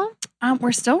people?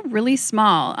 We're still really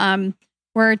small.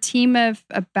 We're a team of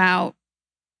about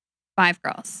 5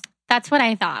 girls. That's what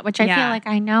I thought, which I feel like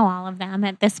I know all of them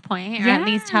at this point, or at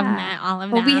least have met all of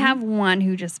them. Well, we have one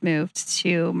who just moved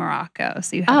to Morocco,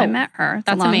 so you haven't met her. It's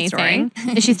that's a long amazing.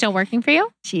 Story. Is she still working for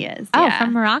you? She is. Oh,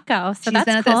 from Morocco. So She's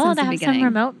that's cool to have some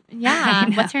remote. Yeah.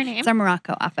 What's her name? It's our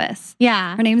Morocco office.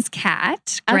 Yeah. Her name's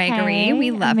Kat Gregory. Okay,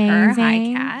 We love her.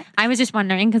 Hi, Kat. I was just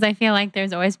wondering because I feel like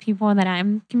there's always people that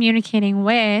I'm communicating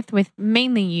with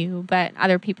mainly you, but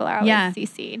other people are always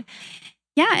CC'd.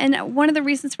 Yeah, and one of the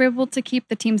reasons we're able to keep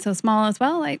the team so small as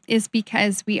well is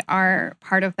because we are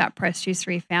part of that Press Juice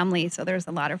 3 family. So there's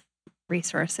a lot of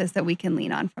resources that we can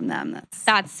lean on from them.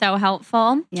 That's so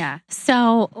helpful. Yeah.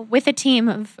 So with a team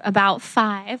of about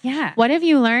 5, what have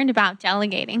you learned about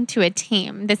delegating to a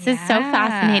team? This is so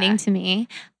fascinating to me.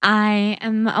 I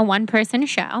am a one-person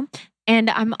show.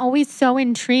 And I'm always so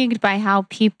intrigued by how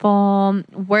people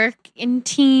work in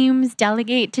teams,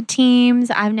 delegate to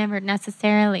teams. I've never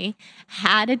necessarily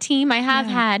had a team. I have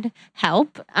had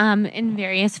help in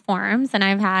various forms. And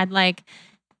I've had like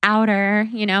outer,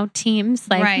 teams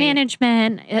like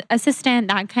management, assistant,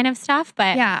 that kind of stuff.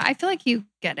 But yeah, I feel like you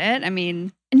get it. I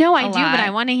mean, no, I do, but I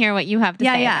want to hear what you have to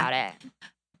say about it.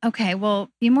 Okay, well,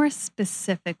 be more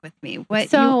specific with me.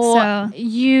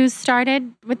 You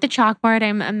started with the chalkboard.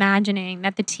 I'm imagining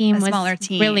that the team was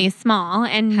really small.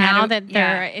 And now that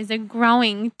there is a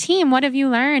growing team, what have you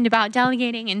learned about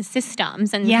delegating in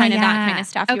systems and that kind of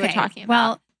stuff you were talking about?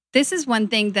 Well, this is one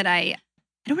thing that I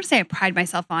don't want to say I pride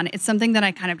myself on. It's something that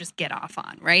I kind of just get off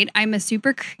on, right? I'm a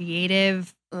super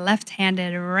creative,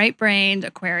 left-handed, right-brained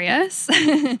Aquarius.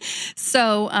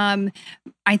 So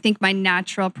I think my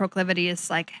natural proclivity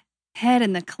is like head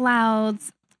in the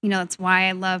clouds. That's why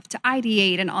I love to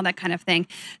ideate and all that kind of thing.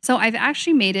 So I've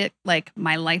actually made it like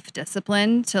my life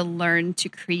discipline to learn to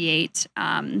create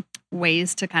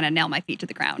ways to kind of nail my feet to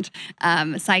the ground.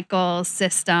 Cycles,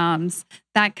 systems,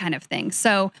 that kind of thing.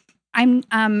 So I'm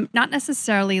not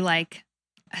necessarily like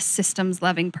a systems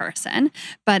loving person,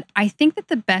 but I think that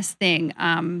the best thing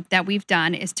that we've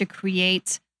done is to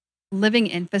create living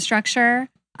infrastructure,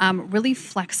 really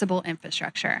flexible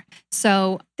infrastructure.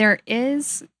 So there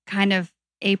is kind of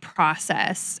a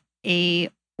process, a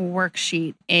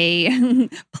worksheet, a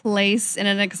place in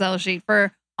an Excel sheet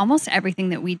for almost everything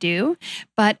that we do,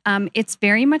 but it's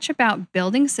very much about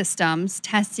building systems,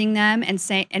 testing them,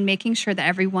 and making sure that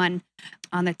everyone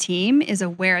on the team is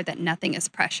aware that nothing is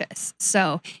precious.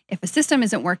 So if a system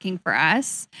isn't working for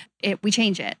us, we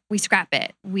change it, we scrap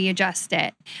it, we adjust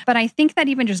it. But I think that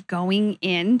even just going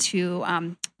into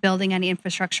building any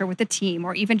infrastructure with a team,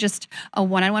 or even just a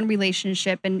one-on-one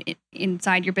relationship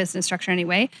inside your business structure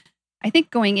anyway, I think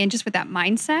going in just with that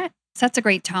mindset sets a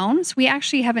great tone. So we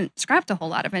actually haven't scrapped a whole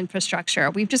lot of infrastructure.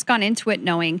 We've just gone into it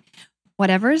knowing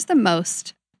whatever is the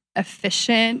most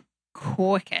efficient,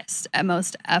 quickest, and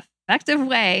most effective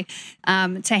way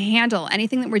to handle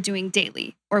anything that we're doing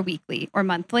daily or weekly or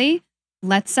monthly.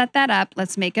 Let's set that up.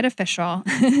 Let's make it official.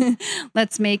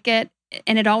 Let's make it.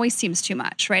 And it always seems too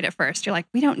much, right? At first, you're like,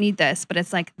 we don't need this. But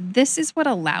it's like, this is what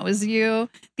allows you.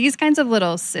 These kinds of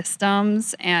little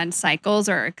systems and cycles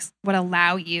are what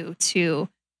allow you to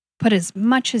put as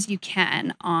much as you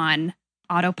can on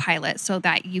autopilot so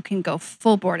that you can go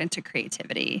full board into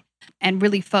creativity and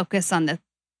really focus on the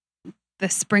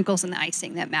sprinkles and the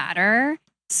icing that matter.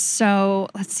 So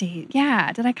let's see.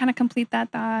 Yeah. Did I kind of complete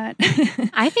that thought?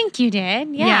 I think you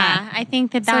did. Yeah. I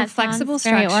think that's flexible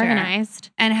very structure, organized.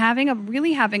 And having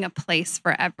a place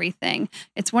for everything.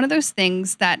 It's one of those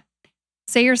things that,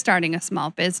 say you're starting a small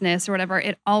business or whatever,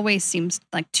 it always seems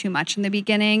like too much in the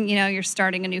beginning. You're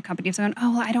starting a new company. You're going,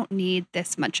 oh, well, I don't need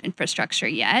this much infrastructure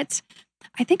yet.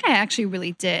 I think I actually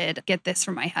really did get this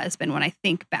from my husband when I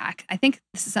think back. I think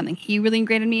this is something he really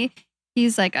ingrained in me.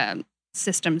 He's like a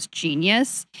systems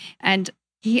genius. And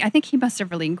I think he must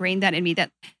have really ingrained that in me,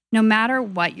 that no matter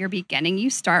what you're beginning, you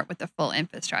start with the full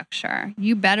infrastructure.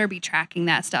 You better be tracking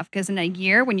that stuff, because in a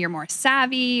year when you're more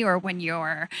savvy, or when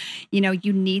you're,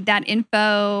 you need that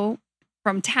info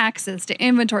from taxes to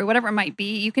inventory, whatever it might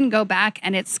be, you can go back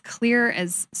and it's clear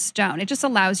as stone. It just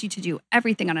allows you to do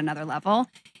everything on another level.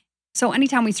 So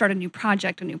anytime we start a new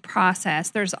project, a new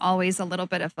process, there's always a little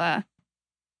bit of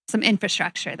some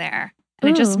infrastructure there. And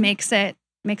it just makes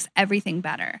everything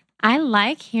better. I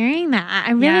like hearing that.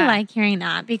 I really like hearing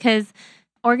that, because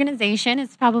organization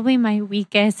is probably my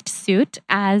weakest suit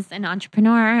as an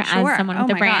entrepreneur, as someone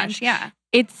with a brand. Gosh,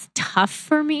 it's tough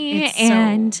for me,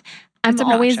 I'm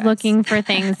always looking for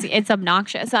things. It's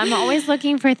obnoxious. I'm always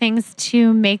looking for things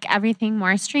to make everything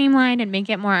more streamlined and make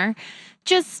it more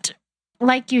just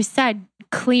like you said,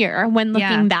 clear when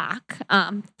looking Yeah.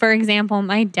 back. For example,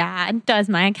 my dad does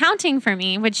my accounting for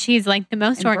me, which he's like the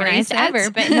most Embrace organized it. ever,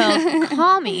 but he'll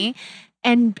call me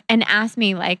and ask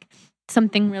me like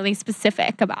something really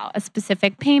specific about a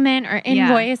specific payment or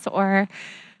invoice or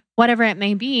whatever it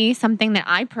may be, something that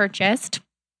I purchased.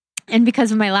 And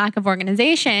because of my lack of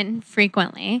organization,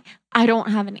 frequently, I don't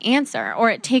have an answer, or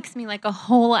it takes me like a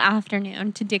whole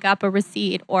afternoon to dig up a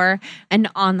receipt or an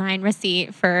online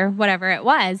receipt for whatever it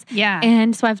was. Yeah.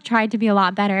 And so I've tried to be a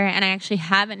lot better. And I actually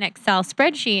have an Excel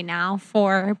spreadsheet now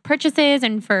for purchases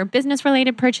and for business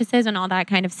related purchases and all that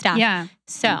kind of stuff. Yeah.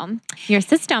 So your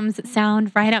systems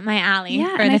sound right up my alley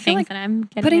for the things that I'm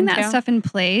getting putting into. that stuff in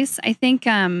place. I think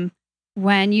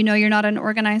when you know you're not an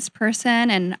organized person,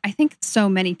 and I think so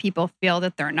many people feel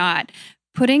that they're not,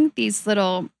 putting these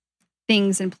little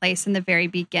things in place in the very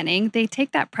beginning, they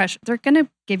take that pressure. They're going to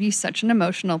give you such an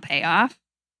emotional payoff.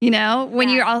 You know, when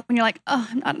you're like, oh,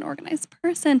 I'm not an organized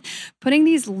person, putting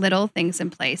these little things in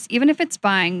place, even if it's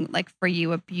buying like for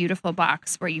you a beautiful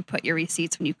box where you put your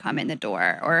receipts when you come in the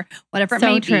door or whatever it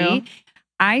may be.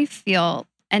 I feel,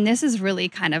 and this is really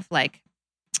kind of like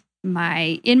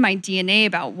in my DNA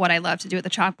about what I love to do with the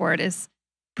chalkboard, is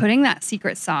putting that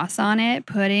secret sauce on it,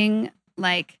 putting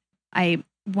like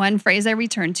one phrase I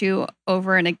return to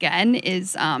over and again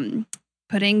is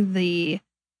putting the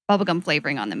bubblegum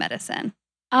flavoring on the medicine.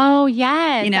 Oh,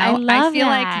 yes. You know, I feel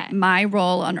that. like my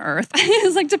role on earth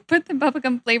is like to put the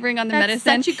bubblegum flavoring on the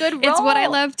medicine. Such a good role. It's what I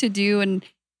love to do, and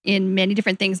in many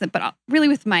different things, but really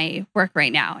with my work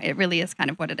right now, it really is kind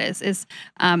of what it is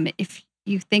if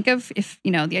you think of,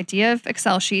 the idea of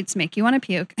Excel sheets make you want to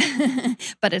puke,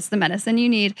 but it's the medicine you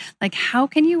need. Like, how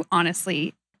can you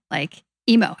honestly like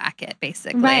emo hack it,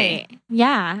 basically? Right.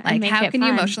 Yeah. Like, how can you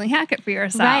emotionally hack it for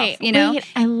yourself? Right. You know? Wait,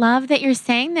 I love that you're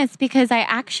saying this, because I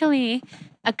actually,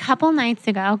 a couple nights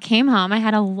ago, came home. I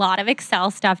had a lot of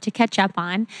Excel stuff to catch up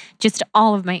on, just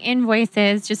all of my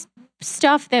invoices, just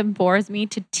stuff that bores me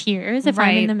to tears if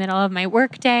I'm in the middle of my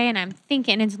work day and I'm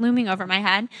thinking it's looming over my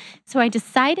head. So I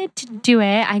decided to do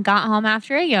it. I got home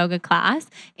after a yoga class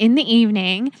in the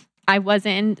evening.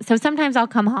 So sometimes I'll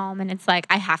come home and it's like,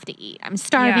 I have to eat. I'm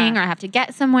starving or I have to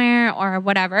get somewhere or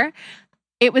whatever.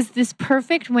 It was this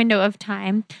perfect window of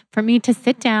time for me to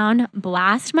sit down,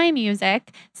 blast my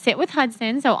music, sit with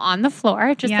Hudson, so on the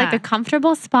floor, just like a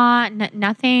comfortable spot,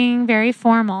 nothing very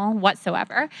formal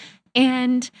whatsoever,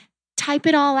 and type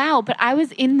it all out. But I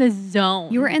was in the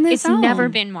zone. You were in the zone. It's never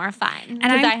been more fun. And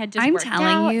I'm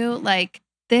telling you, like,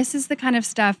 this is the kind of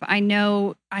stuff I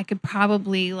know I could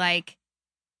probably like.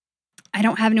 I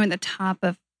don't have anyone at the top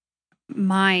of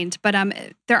mind, but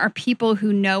there are people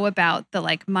who know about the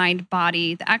like mind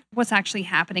body, what's actually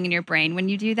happening in your brain when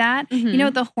you do that. Mm-hmm. You know,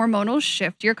 the hormonal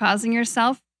shift you're causing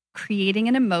yourself, creating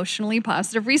an emotionally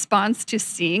positive response to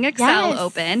seeing Excel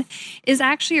open, is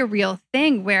actually a real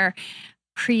thing, where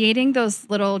creating those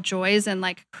little joys and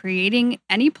like creating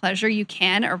any pleasure you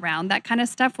can around that kind of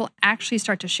stuff will actually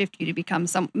start to shift you to become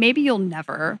maybe you'll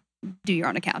never do your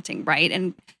own accounting, right?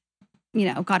 And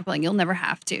God willing, you'll never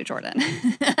have to, Jordan.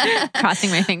 Crossing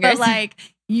my fingers. But like,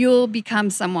 you'll become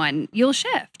someone, you'll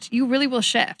shift. You really will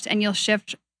shift, and you'll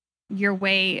shift your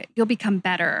way. You'll become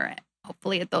better,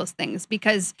 hopefully, at those things,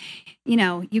 because,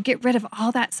 you get rid of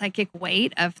all that psychic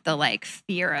weight of the like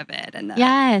fear of it and the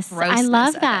I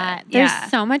love that. There's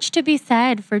so much to be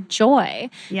said for joy,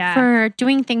 for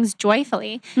doing things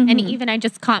joyfully. Mm-hmm. And even I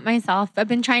just caught myself, I've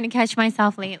been trying to catch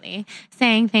myself lately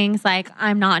saying things like,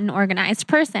 I'm not an organized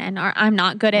person, or I'm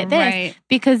not good at this,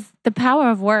 because the power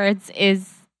of words is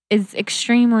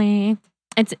extremely...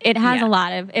 It holds a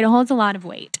lot of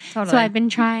weight. Totally. So I've been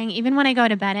trying, even when I go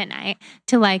to bed at night,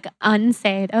 to like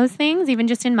unsay those things, even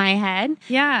just in my head.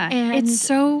 Yeah. And it's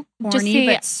so corny,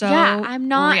 but so I'm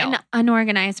not an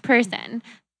unorganized person.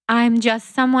 I'm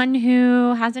just someone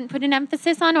who hasn't put an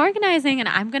emphasis on organizing, and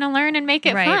I'm going to learn and make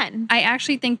it fun. I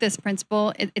actually think this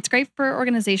principle, it's great for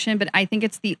organization, but I think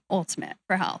it's the ultimate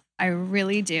for health. I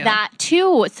really do. That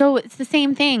too. So it's the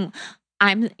same thing.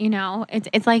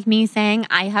 It's like me saying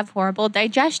I have horrible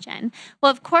digestion.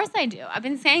 Well, of course I do. I've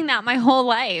been saying that my whole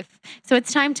life. So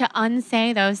it's time to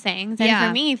unsay those things. And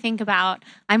for me, think about,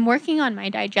 I'm working on my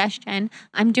digestion.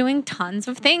 I'm doing tons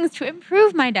of things to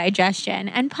improve my digestion,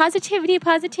 and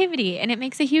positivity. And it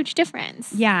makes a huge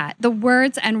difference. Yeah. The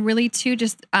words, and really too,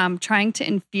 just trying to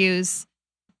infuse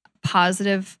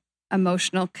positive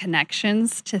emotional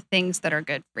connections to things that are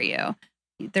good for you.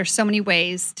 There's so many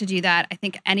ways to do that. I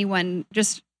think anyone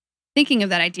just thinking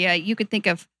of that idea, you could think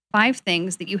of 5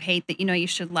 things that you hate that you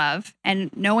should love.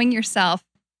 And knowing yourself,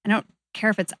 I don't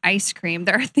care if it's ice cream,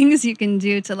 there are things you can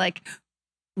do to like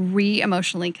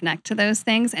re-emotionally connect to those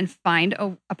things and find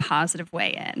a positive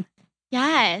way in.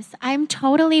 Yes, I'm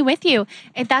totally with you.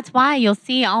 That's why you'll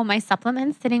see all my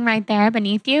supplements sitting right there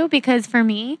beneath you, because for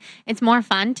me, it's more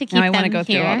fun to keep I want to them go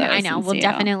through here. all those I know. and We'll see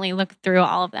definitely look through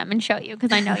all of them and show you,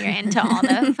 because I know you're into all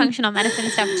the functional medicine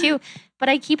stuff too. But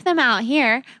I keep them out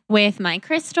here with my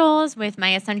crystals, with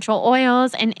my essential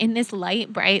oils, and in this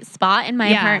light, bright spot in my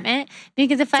apartment.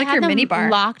 Because if I had them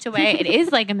locked away, it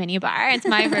is like a mini bar. It's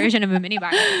my version of a mini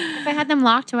bar. If I had them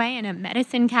locked away in a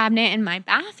medicine cabinet in my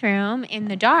bathroom in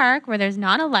the dark where there's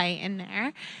not a light in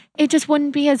there, it just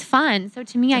wouldn't be as fun. So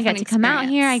to me, I get to come out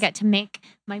here. I get to make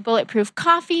my bulletproof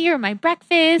coffee or my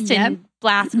breakfast and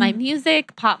blast my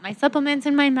music, pop my supplements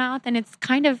in my mouth. And it's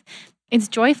kind of, it's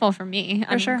joyful for me.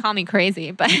 For sure. Call me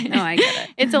crazy, but no, I get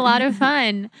it. It's a lot of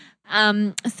fun.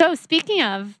 So speaking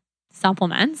of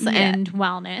supplements and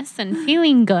wellness and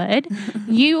feeling good,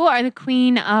 you are the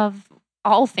queen of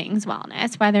all things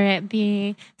wellness, whether it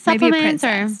be supplements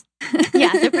or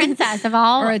the princess of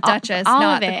all, or a duchess, all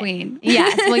not of it. The queen.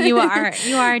 Yes, well,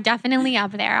 you are definitely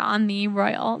up there on the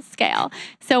royal scale.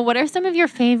 So, what are some of your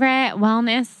favorite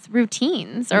wellness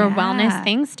routines or wellness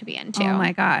things to be into? Oh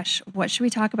my gosh, what should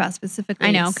we talk about specifically?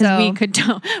 I know, because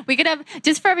we could have,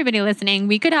 just for everybody listening,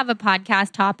 we could have a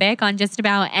podcast topic on just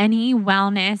about any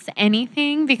wellness,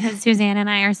 anything, because Suzanne and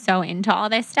I are so into all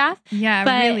this stuff. Yeah,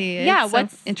 but really. It's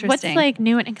what's so interesting? What's like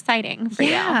new and exciting for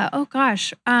you? Yeah. Oh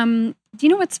gosh. Do you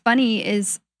know what's funny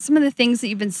is some of the things that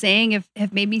you've been saying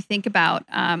have made me think about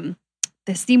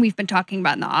this theme we've been talking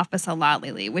about in the office a lot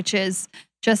lately, which is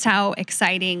just how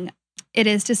exciting it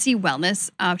is to see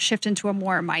wellness shift into a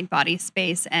more mind-body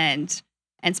space and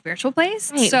spiritual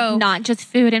place. Right. So not just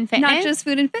food and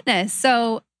fitness.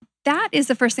 So that is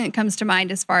the first thing that comes to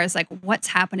mind as far as like what's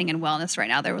happening in wellness right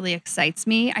now that really excites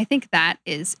me. I think that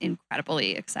is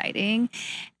incredibly exciting.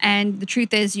 And the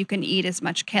truth is you can eat as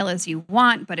much kale as you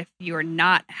want, but if you're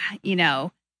not,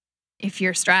 if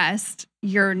you're stressed,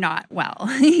 you're not well,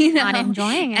 not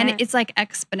enjoying it. And it's like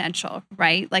exponential,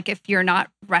 right? Like if you're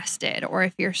not rested or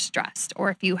if you're stressed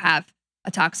or if you have a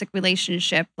toxic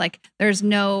relationship, like there's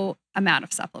no amount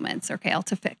of supplements or kale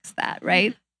to fix that,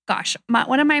 right? Gosh,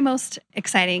 one of my most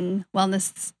exciting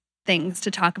wellness things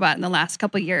to talk about in the last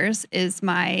couple of years is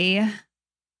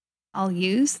I'll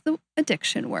use the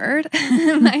addiction word,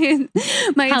 my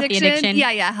healthy addiction.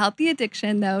 Yeah, healthy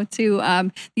addiction though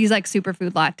to these like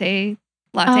superfood lattes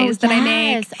that I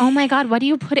make. Oh my God, what do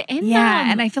you put in them? Yeah,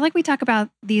 and I feel like we talk about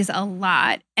these a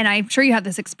lot. And I'm sure you have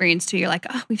this experience too. You're like,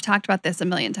 oh, we've talked about this a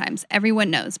million times. Everyone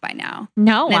knows by now.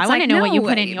 No, I want to know what you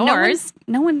put in yours.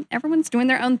 Everyone's doing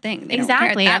their own thing. They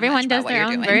exactly. Don't care Everyone does their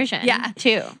own version. Yeah,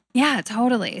 too. Yeah,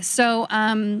 totally. So,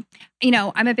 I'm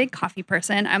a big coffee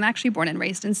person. I'm actually born and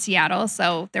raised in Seattle.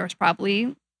 So there was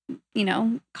probably,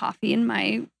 coffee in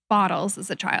my bottles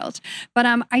as a child. But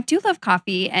I do love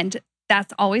coffee, and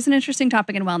that's always an interesting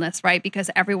topic in wellness, right? Because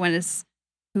everyone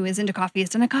who is into coffee has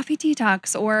done a coffee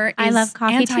detox or I love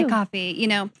coffee anti-coffee,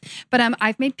 But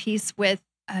I've made peace with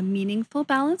a meaningful,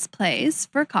 balanced place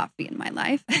for coffee in my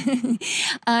life.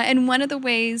 And one of the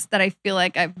ways that I feel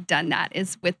like I've done that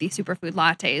is with the superfood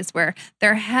lattes, where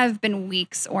there have been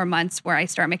weeks or months where I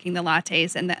start making the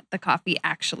lattes and that the coffee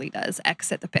actually does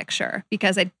exit the picture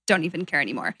because I don't even care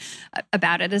anymore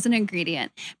about it as an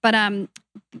ingredient. But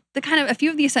the kind of a few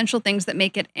of the essential things that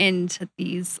make it into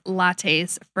these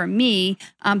lattes for me,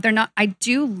 they're not. I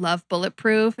do love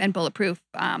bulletproof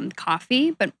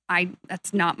coffee, but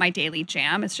that's not my daily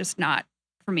jam. It's just not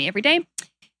for me every day.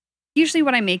 Usually,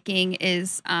 what I'm making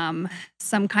is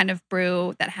some kind of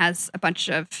brew that has a bunch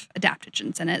of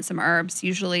adaptogens in it, some herbs,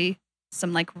 usually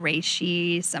some like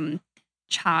reishi, some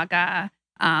chaga,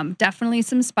 definitely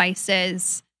some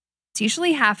spices. It's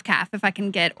usually half calf if I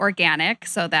can get organic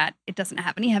so that it doesn't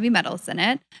have any heavy metals in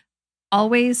it.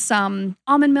 Always some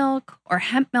almond milk or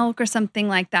hemp milk or something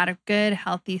like that, a good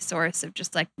healthy source of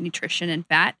just like nutrition and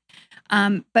fat.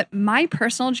 But my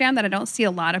personal jam that I don't see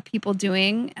a lot of people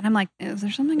doing, and I'm like, is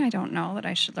there something I don't know that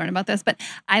I should learn about this? But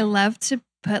I love to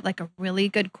put like a really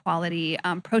good quality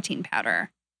protein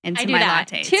powder into my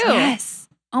lattes. Too. Yes.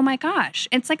 Oh my gosh.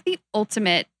 It's like the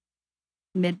ultimate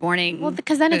mid-morning. Well,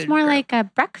 because then it's more like a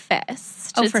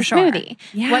breakfast. Oh, it's for a sure. Smoothie.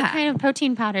 Yeah. What kind of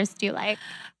protein powders do you like?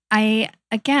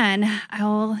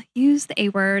 I'll use the A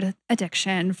word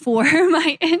addiction for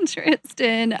my interest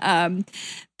in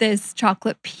this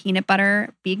chocolate peanut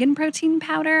butter vegan protein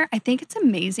powder. I think it's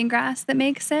Amazing Grass that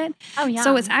makes it. Oh, yeah.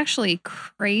 So it's actually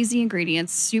crazy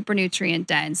ingredients, super nutrient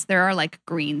dense. There are like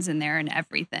greens in there and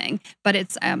everything, but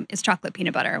it's chocolate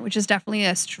peanut butter, which is definitely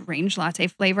a strange latte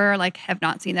flavor. Like have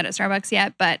not seen that at Starbucks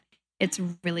yet, but It's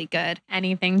really good.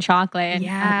 Anything chocolate.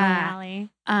 Yeah. Up my alley.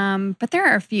 But there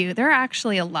are a few. There are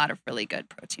actually a lot of really good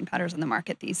protein powders on the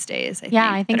market these days.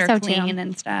 I think that so are clean too.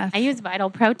 and stuff. I use Vital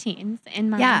Proteins in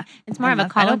mine. Yeah, It's more I of a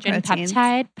love Vital collagen Proteins.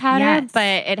 peptide powder, Yes. but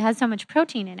it has so much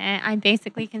protein in it. I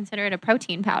basically consider it a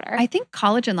protein powder. I think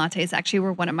collagen lattes actually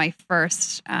were one of my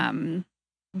first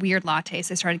weird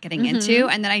lattes I started getting into.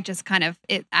 And then I just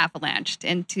it avalanched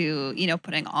into,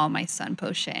 putting all my sun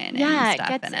potion and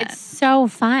stuff in it. It's so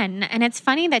fun. And it's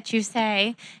funny that you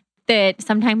say that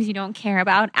sometimes you don't care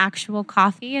about actual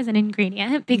coffee as an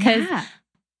ingredient because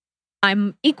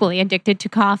I'm equally addicted to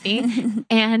coffee.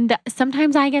 And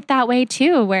sometimes I get that way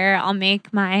too, where I'll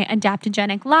make my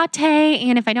adaptogenic latte.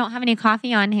 And if I don't have any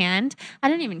coffee on hand, I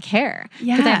don't even care.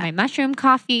 Because I have my mushroom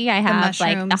coffee. I have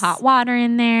like the hot water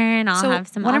in there and I'll have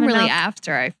some what I'm almond really milk.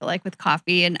 after, I feel like with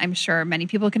coffee, and I'm sure many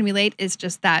people can relate, is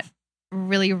just that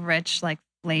really rich like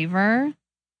flavor.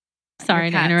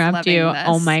 Sorry to interrupt you.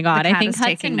 Oh my God. I think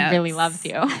Hudson really loves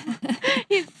you.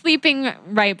 He's sleeping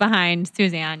right behind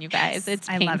Suzanne, you guys. It's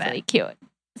painfully cute.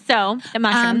 So the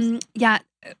mushrooms.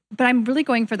 But I'm really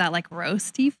going for that like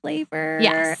roasty flavor.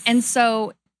 Yes. And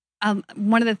so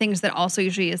one of the things that also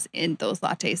usually is in those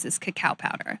lattes is cacao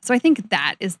powder. So I think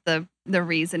that is the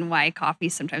reason why coffee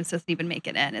sometimes doesn't even make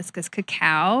it in, is because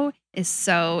cacao is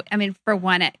so, for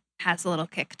one, it has a little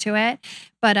kick to it,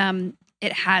 but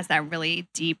it has that really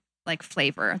deep like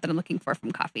flavor that I'm looking for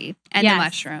from coffee. And the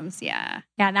mushrooms, Yeah,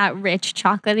 that rich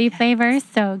chocolatey flavor is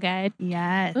so good.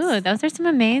 Yes. Ooh, those are some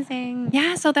amazing.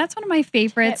 Yeah, so that's one of my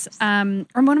favorites. Or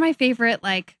one of my favorite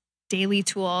like daily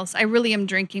tools. I really am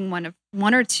drinking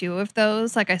one or two of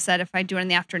those. Like I said, if I do it in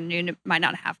the afternoon, it might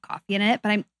not have coffee in it,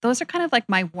 but those are kind of like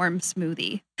my warm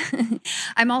smoothie.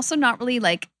 I'm also not really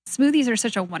like, smoothies are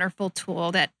such a wonderful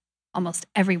tool that almost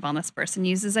every wellness person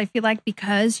uses, I feel like,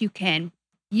 because you can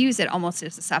use it almost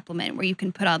as a supplement where you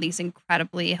can put all these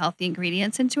incredibly healthy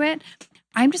ingredients into it.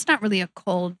 I'm just not really a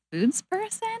cold foods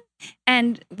person.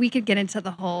 And we could get into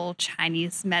the whole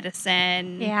Chinese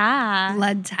medicine,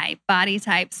 blood type, body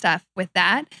type stuff with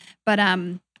that. But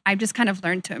I've just kind of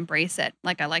learned to embrace it.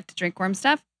 Like I like to drink warm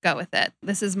stuff, go with it.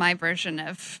 This is my version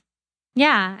of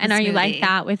and are you like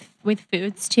that with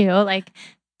foods too? Like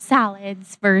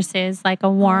salads versus like a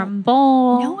warm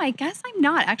bowl? No, I guess I'm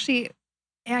not. Actually,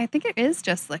 yeah, I think it is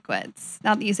just liquids.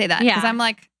 Now that you say that, because I'm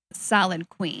like salad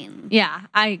queen. Yeah,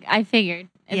 I figured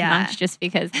as much just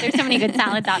because there's so many good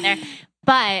salads out there.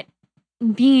 But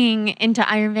being into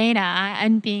Ayurveda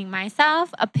and being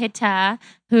myself a Pitta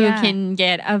who can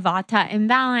get a Vata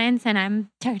imbalance, and I'm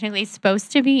technically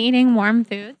supposed to be eating warm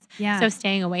foods. Yeah. So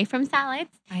staying away from salads.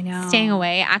 I know. Staying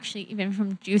away actually even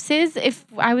from juices if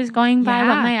I was going by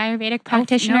what my Ayurvedic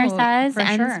practitioner says,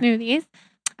 and smoothies.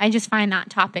 I just find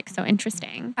that topic so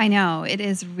interesting. I know. It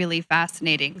is really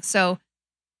fascinating. So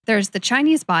there's the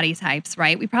Chinese body types,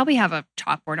 right? We probably have a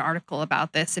Chalkboard article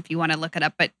about this if you want to look it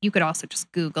up, but you could also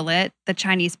just Google it. The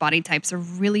Chinese body types are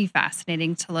really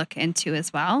fascinating to look into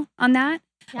as well on that.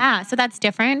 Yeah, so that's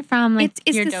different from like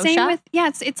it's your the dosha? Same with,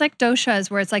 it's like doshas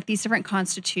where it's like these different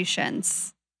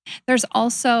constitutions. There's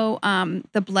also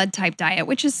the blood type diet,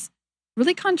 which is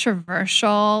really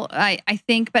controversial, I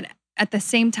think, but at the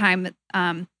same time,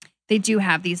 they do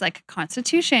have these like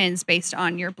constitutions based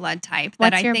on your blood type.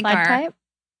 What's your blood type?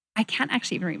 I can't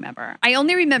actually even remember. I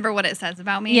only remember what it says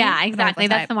about me. Yeah, exactly.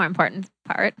 That's the more important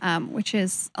part. Which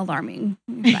is alarming.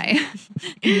 If I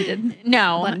needed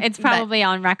it's probably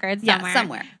on record somewhere. Yeah,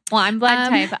 somewhere. Well, I'm blood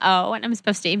type O, and I'm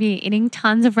supposed to be eating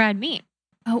tons of red meat.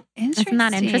 Oh, interesting. Isn't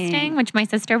that interesting? Which my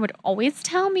sister would always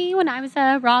tell me when I was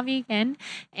a raw vegan.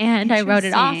 And I wrote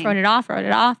it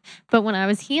off. But when I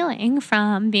was healing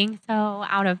from being so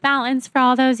out of balance for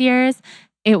all those years,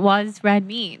 it was red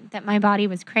meat that my body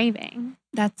was craving.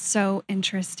 That's so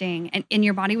interesting. And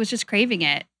your body was just craving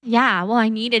it. Yeah. Well, I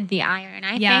needed the iron,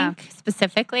 I think,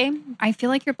 specifically. I feel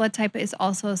like your blood type is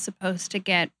also supposed to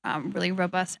get really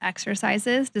robust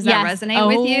exercises. Does that resonate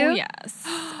with you? Yes.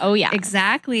 Oh, yeah.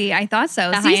 Exactly. I thought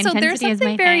so. So there's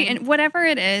something and whatever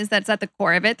it is that's at the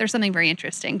core of it, there's something very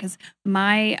interesting because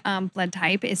my blood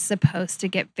type is supposed to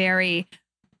get very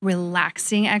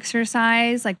relaxing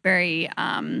exercise, like very...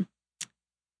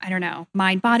 I don't know,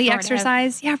 mind-body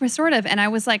exercise. Yeah, restorative. And I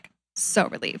was like so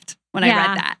relieved when I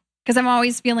read that because I'm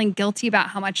always feeling guilty about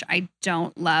how much I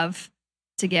don't love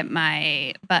to get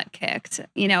my butt kicked.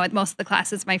 At most of the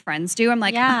classes my friends do, I'm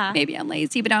like, maybe I'm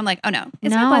lazy, but now I'm like, oh no,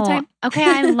 it's my blood type. Okay,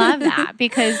 I love that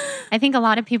because I think a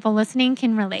lot of people listening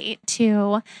can relate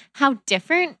to how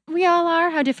different we all are,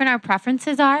 how different our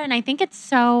preferences are. And I think it's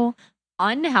so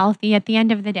unhealthy at the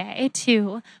end of the day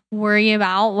to worry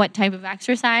about what type of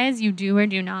exercise you do or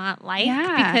do not like,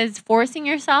 because forcing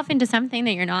yourself into something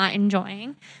that you're not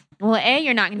enjoying, well, A,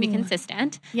 you're not going to be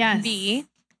consistent. Yes. B,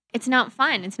 it's not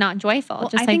fun. It's not joyful, Well,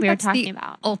 just I like think we were that's talking the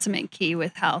about. ultimate key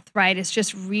with health, right? It's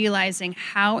just realizing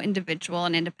how individual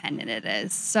and independent it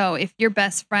is. So if your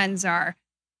best friends are,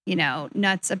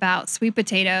 nuts about sweet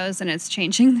potatoes and it's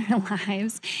changing their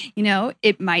lives,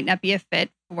 it might not be a fit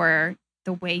for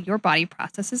the way your body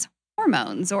processes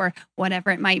hormones or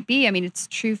whatever it might be. I mean, it's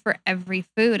true for every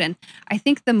food. And I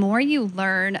think the more you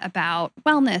learn about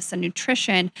wellness and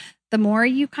nutrition, the more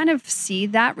you kind of see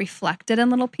that reflected in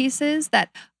little pieces that,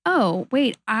 oh,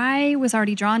 wait, I was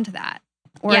already drawn to that.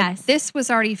 Or this was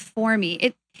already for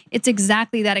me. It's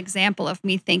exactly that example of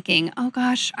me thinking, oh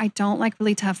gosh, I don't like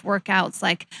really tough workouts.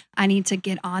 Like I need to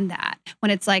get on that. When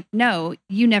it's like, no,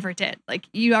 you never did. Like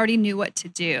you already knew what to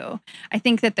do. I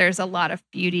think that there's a lot of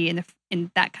beauty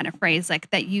in that kind of phrase, like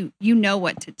that you know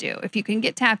what to do. If you can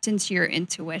get tapped into your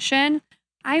intuition,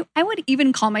 I would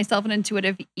even call myself an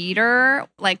intuitive eater,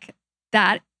 like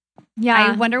that. Yeah.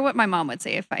 I wonder what my mom would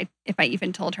say if I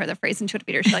even told her the phrase intuitive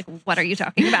eater. She's like, what are you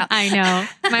talking about? I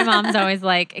know. My mom's always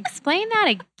like, explain that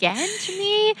again to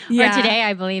me. Yeah. Or today,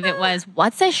 I believe it was,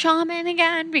 what's a shaman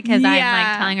again? Because I'm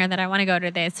like telling her that I want to go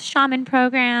to this shaman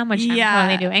program, which I'm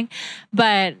totally doing.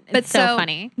 But it's so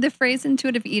funny. The phrase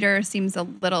intuitive eater seems a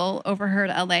little overheard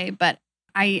LA, but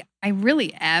I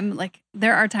really am. Like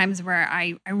there are times where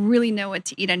I really know what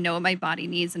to eat. I know what my body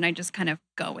needs. And I just kind of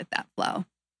go with that flow.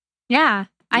 Yeah.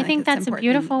 I think that's important.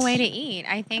 A beautiful way to eat.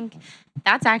 I think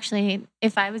that's actually,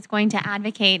 if I was going to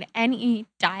advocate any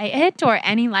diet or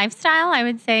any lifestyle, I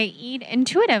would say eat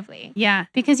intuitively. Yeah.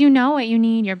 Because you know what you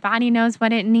need. Your body knows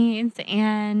what it needs.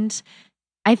 And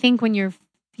I think when you're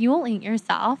fueling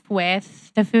yourself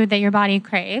with the food that your body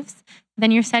craves,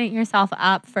 then you're setting yourself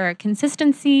up for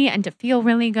consistency and to feel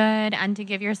really good and to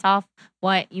give yourself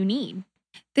what you need.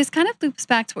 This kind of loops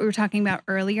back to what we were talking about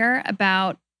earlier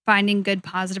about finding good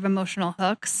positive emotional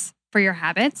hooks for your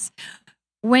habits.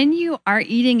 When you are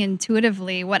eating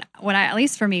intuitively, what I, at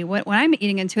least for me, when I'm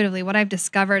eating intuitively, what I've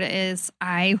discovered is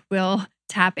I will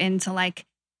tap into like,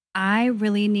 I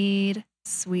really need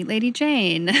Sweet Lady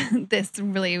Jane, this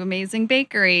really amazing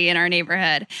bakery in our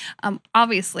neighborhood.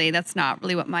 Obviously, that's not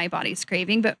really what my body's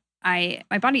craving, but my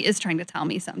body is trying to tell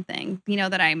me something,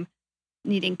 that I'm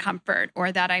needing comfort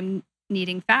or that I'm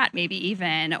needing fat, maybe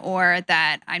even, or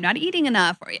that I'm not eating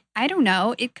enough, or I don't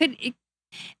know.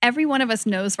 Every one of us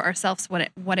knows for ourselves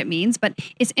what it means, but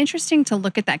it's interesting to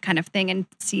look at that kind of thing and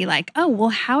see like, oh, well,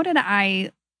 how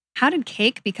did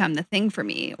cake become the thing for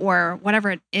me, or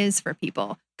whatever it is for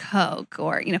people? Coke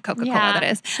or, Coca-Cola, that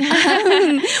is.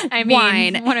 I mean,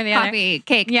 wine, one or the coffee, other.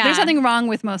 Cake. Yeah. There's nothing wrong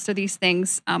with most of these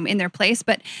things in their place.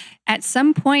 But at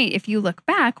some point, if you look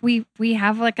back, we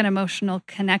have like an emotional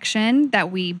connection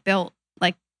that we built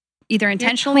like either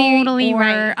intentionally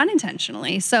or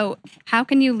unintentionally. So how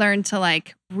can you learn to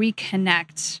like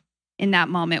reconnect in that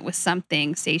moment with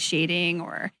something satiating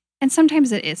and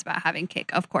sometimes it is about having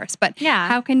cake, of course, but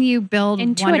how can you build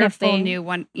wonderful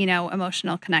new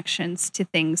emotional connections to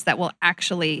things that will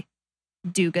actually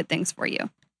do good things for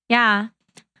you? Yeah,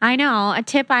 I know. A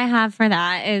tip I have for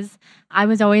that is I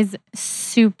was always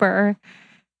super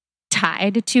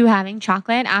tied to having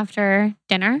chocolate after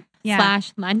dinner.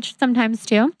 / lunch sometimes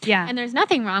too. Yeah. And there's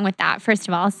nothing wrong with that, first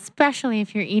of all, especially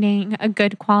if you're eating a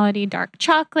good quality dark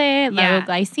chocolate, low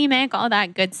glycemic, all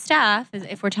that good stuff,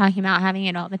 if we're talking about having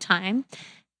it all the time.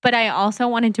 But I also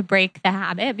wanted to break the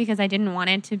habit because I didn't want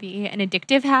it to be an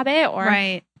addictive habit or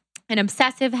an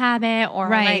obsessive habit or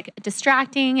like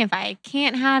distracting if I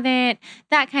can't have it,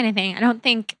 that kind of thing.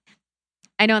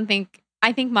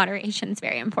 I think moderation is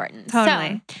very important.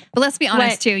 Totally. So, but let's be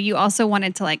honest too. You also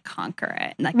wanted to like conquer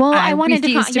it. Like, I wanted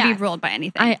to be ruled by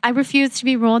anything. I refused to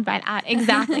be ruled by that.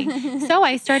 Exactly. So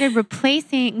I started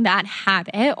replacing that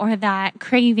habit or that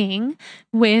craving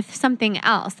with something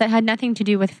else that had nothing to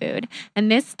do with food.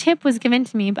 And this tip was given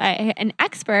to me by an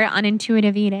expert on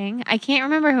intuitive eating. I can't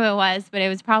remember who it was, but it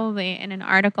was probably in an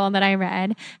article that I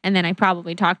read. And then I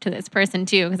probably talked to this person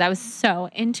too, because I was so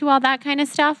into all that kind of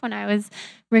stuff when I was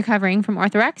recovering from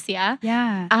orthorexia.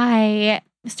 Yeah. I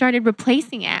started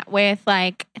replacing it with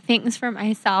like things for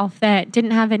myself that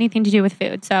didn't have anything to do with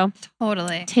food. So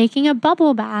totally taking a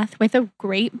bubble bath with a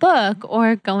great book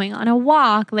or going on a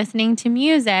walk, listening to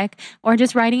music, or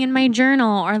just writing in my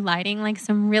journal or lighting like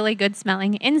some really good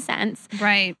smelling incense.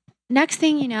 Right. Next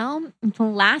thing you know, the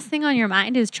last thing on your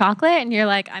mind is chocolate and you're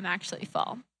like, I'm actually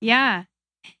full. Yeah.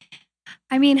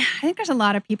 I mean, I think there's a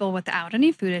lot of people without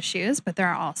any food issues, but there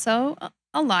are also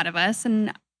a lot of us,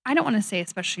 and I don't want to say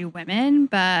especially women,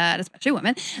 but especially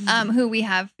women, who we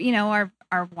have,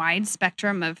 our wide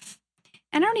spectrum of,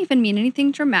 and I don't even mean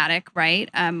anything dramatic, right?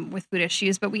 With food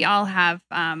issues, but we all have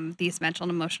these mental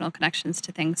and emotional connections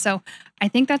to things. So I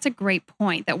think that's a great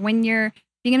point, that when you're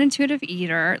being an intuitive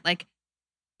eater, like,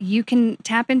 you can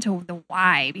tap into the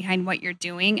why behind what you're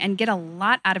doing and get a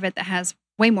lot out of it that has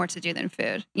way more to do than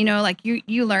food. Like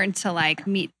you learn to like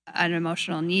meet an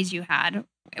emotional needs you had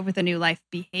with a new life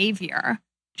behavior,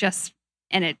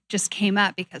 and it just came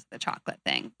up because of the chocolate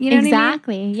thing. You know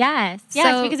exactly. What I mean? Yes.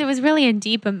 Yes, because it was really a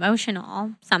deep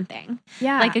emotional something.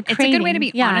 Yeah. Like it's a good way to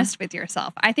be honest with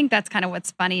yourself. I think that's kind of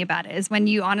what's funny about it, is when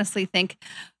you honestly think,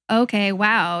 okay,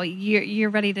 wow, you're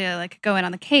ready to like go in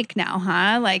on the cake now,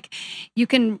 huh? Like you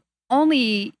can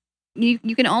only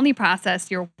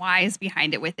process your whys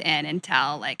behind it within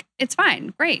until like, it's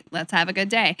fine, great, let's have a good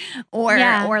day.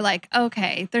 Or like,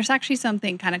 okay, there's actually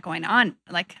something kind of going on.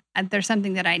 Like there's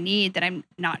something that I need that I'm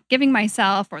not giving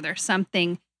myself, or there's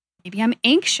something, maybe I'm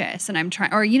anxious and I'm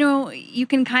trying, or, you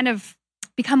can kind of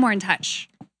become more in touch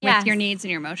with your needs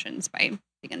and your emotions by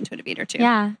being an intuitive eater too.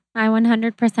 Yeah, I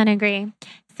 100% agree.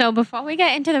 So before we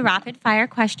get into the rapid fire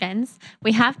questions,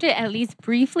 we have to at least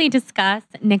briefly discuss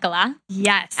Nicola.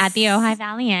 Yes. At the Ojai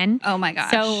Valley Inn. Oh my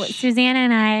gosh. So Suzanne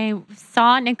and I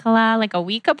saw Nicola like a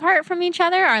week apart from each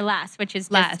other, or less, which is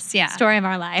just story of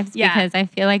our lives. Yeah. Because I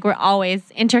feel like we're always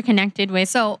interconnected with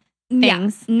things.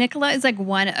 Yeah. Nicola is like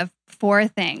one of 4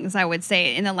 things I would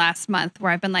say in the last month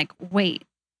where I've been like, wait.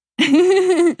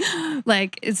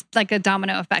 Like it's like a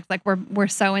domino effect. Like we're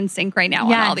so in sync right now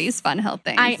on all these fun health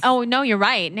things. No, you're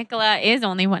right. Nicola is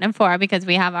only one of 4 because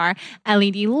we have our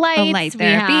LED lights, the light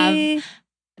therapy, we have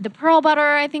the pearl butter.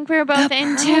 I think we were both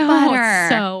into. Butter.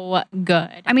 So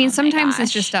good. I mean, sometimes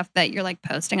it's just stuff that you're like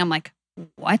posting. I'm like,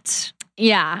 what?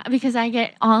 Yeah, because I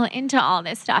get all into all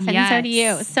this stuff, and so do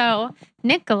you. So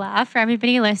Nicola, for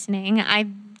everybody listening, I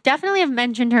definitely have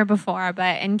mentioned her before,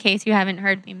 but in case you haven't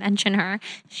heard me mention her,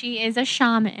 she is a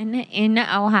shaman in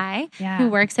Ojai who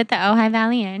works at the Ojai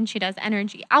Valley Inn. She does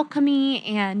energy alchemy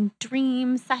and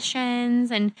dream sessions,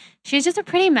 and she's just a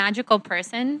pretty magical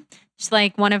person. She's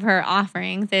like, one of her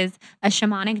offerings is a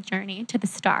shamanic journey to the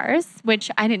stars,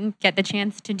 which I didn't get the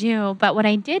chance to do. But what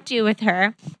I did do with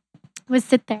her was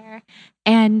sit there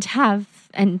and have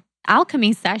an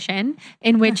alchemy session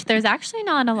in which there's actually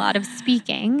not a lot of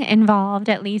speaking involved,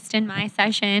 at least in my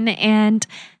session. And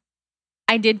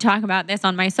I did talk about this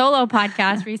on my solo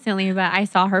podcast recently, but I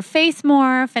saw her face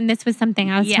morph. And this was something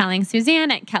I was telling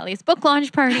Suzanne at Kelly's book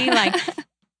launch party. Like,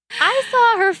 I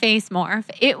saw her face morph.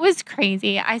 It was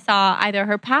crazy. I saw either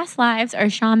her past lives or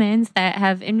shamans that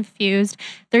have infused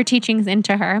their teachings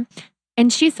into her.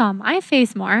 And she saw my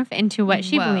face morph into what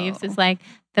she believes is like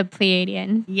the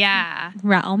Pleiadian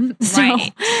realm. So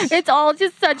it's all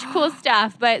just such cool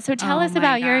stuff. But so tell us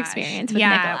about your experience with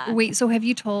Nicola. Wait, so have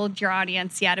you told your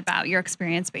audience yet about your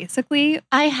experience basically?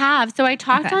 I have. So I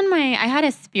talked on I had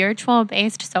a spiritual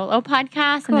based solo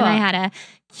podcast and then I had a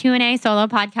Q&A solo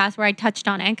podcast where I touched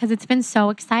on it because it's been so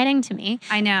exciting to me.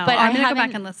 I know. But I'm going to go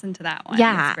back and listen to that one.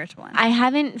 Yeah. The spiritual one. I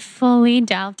haven't fully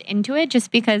delved into it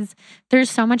just because there's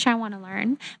so much I want to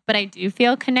learn. But I do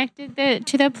feel connected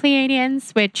to the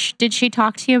Pleiadians, which did she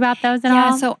talk to you about those at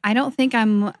all? Yeah, so I don't think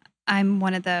I'm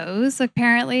one of those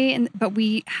apparently, but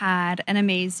we had an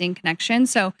amazing connection.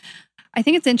 So I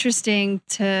think it's interesting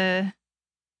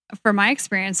for my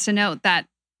experience to note that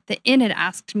the inn had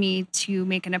asked me to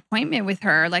make an appointment with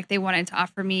her. Like they wanted to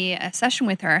offer me a session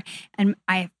with her. And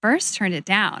I first turned it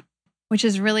down, which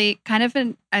is really kind of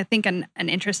an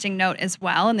interesting note as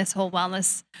well in this whole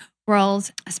wellness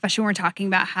world, especially when we're talking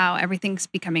about how everything's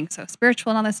becoming so spiritual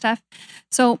and all this stuff.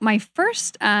 So my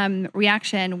first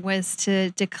reaction was to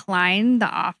decline the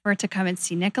offer to come and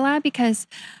see Nicola because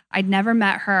I'd never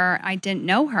met her. I didn't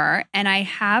know her. And I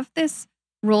have this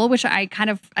rule, which I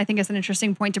think is an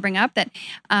interesting point to bring up, that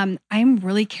I'm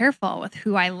really careful with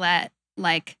who I let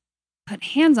put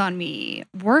hands on me,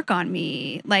 work on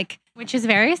me, which is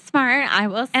very smart, I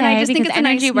will say. And I just think it's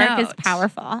energy a nice work note. Is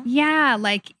powerful. Yeah,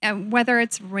 whether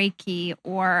it's Reiki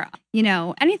or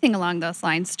anything along those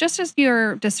lines, just as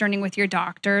you're discerning with your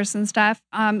doctors and stuff,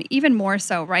 even more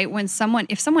so, right?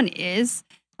 If someone is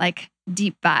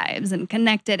deep vibes and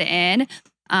connected in.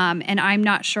 And I'm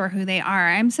not sure who they are.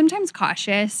 I'm sometimes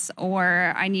cautious,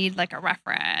 or I need a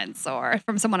reference or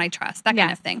from someone I trust, that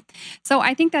kind of thing. So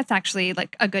I think that's actually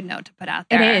a good note to put out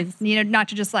there. It is. Not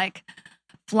to just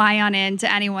fly on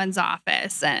into anyone's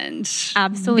office and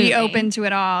absolutely be open to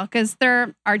it all, because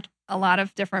there are a lot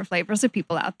of different flavors of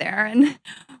people out there, and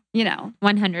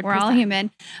 100%. we're all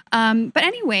human. But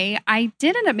anyway, I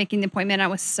did end up making the appointment. I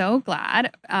was so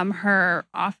glad. Her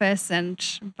office and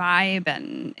vibe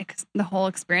and the whole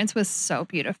experience was so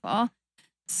beautiful.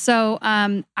 So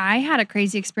I had a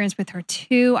crazy experience with her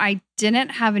too. I didn't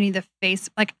have any of the face,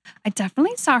 like I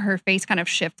definitely saw her face kind of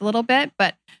shift a little bit,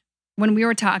 but when we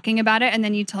were talking about it and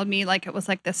then you told me like it was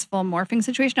like this full morphing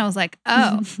situation, I was like,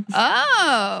 oh.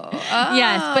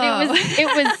 Yes, but it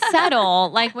was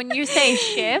subtle. Like when you say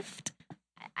shift,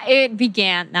 it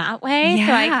began that way. Yeah.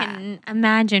 So I can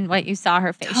imagine what you saw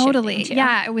her face Totally. shifting to.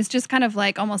 Yeah, it was just kind of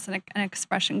like almost an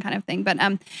expression kind of thing. But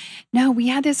no, we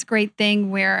had this great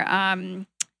thing where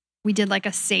we did like a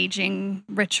saging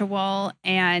ritual,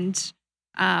 and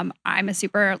I'm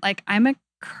a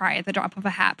cry at the drop of a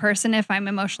hat person if I'm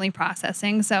emotionally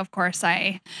processing. So of course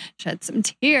I shed some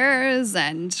tears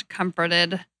and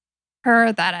comforted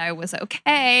her that I was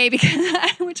okay, because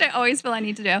which I always feel I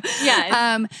need to do.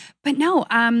 Yeah. But no,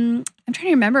 I'm trying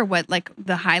to remember what like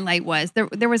the highlight was.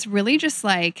 There was really just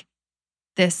like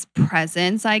this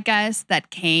presence, I guess,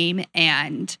 that came,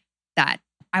 and that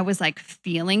I was like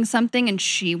feeling something, and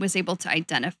she was able to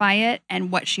identify it.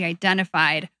 And what she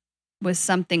identified was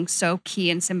something so key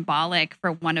and symbolic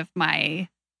for one of my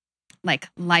like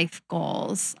life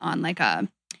goals on like a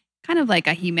kind of like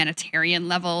a humanitarian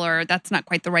level, or that's not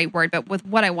quite the right word, but with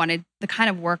what I wanted, the kind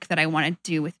of work that I want to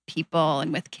do with people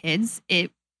and with kids,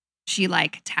 she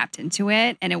like tapped into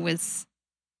it, and it was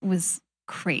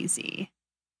crazy.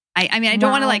 I mean, I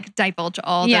don't want to like divulge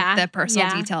all the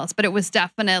personal details, but it was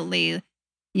definitely,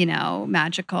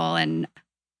 magical. And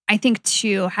I think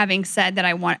too, having said that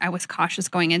I was cautious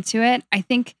going into it, I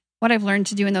think what I've learned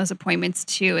to do in those appointments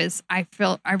too is I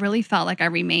really felt like I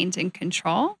remained in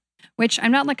control, which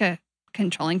I'm not like a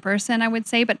controlling person, I would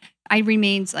say, but I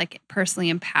remained like personally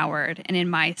empowered and in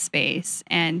my space.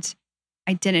 And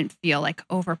I didn't feel like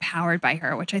overpowered by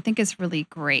her, which I think is really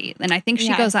great. And I think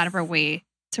she goes out of her way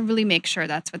to really make sure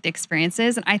that's what the experience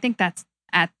is. And I think that's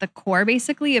at the core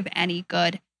basically of any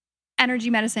good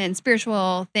energy medicine,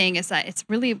 spiritual thing, is that it's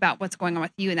really about what's going on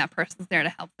with you, and that person's there to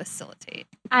help facilitate.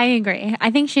 I agree.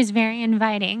 I think she's very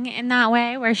inviting in that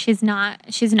way, where she's not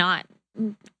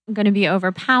going to be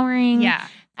overpowering. Yeah.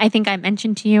 I think I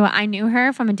mentioned to you, I knew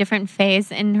her from a different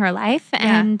phase in her life,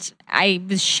 and I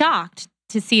was shocked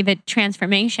to see the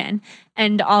transformation.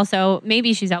 And also,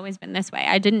 maybe she's always been this way.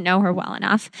 I didn't know her well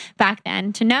enough back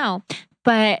then to know,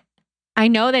 but I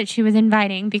know that she was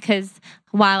inviting, because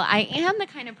while I am the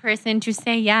kind of person to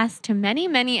say yes to many,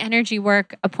 many energy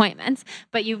work appointments,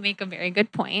 but you make a very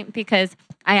good point, because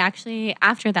I actually,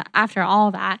 after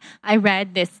all that, I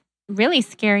read this really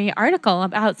scary article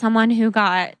about someone who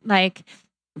got like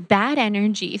bad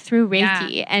energy through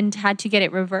Reiki and had to get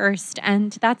it reversed.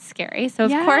 And that's scary. So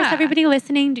of course, everybody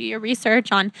listening, do your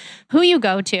research on who you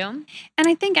go to. And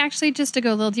I think actually, just to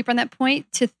go a little deeper on that point,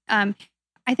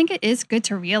 I think it is good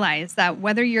to realize that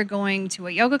whether you're going to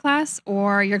a yoga class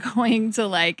or you're going to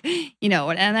like,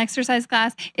 an exercise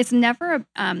class, it's never,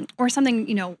 or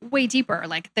something, way deeper,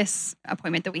 like this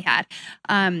appointment that we had.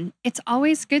 It's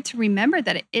always good to remember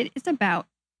that it is about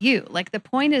you. Like the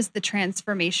point is the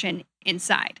transformation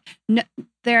inside. No,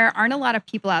 there aren't a lot of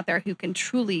people out there who can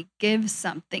truly give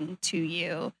something to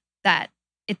you, that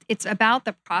it's about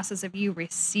the process of you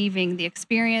receiving the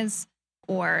experience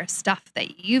or stuff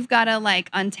that you've got to like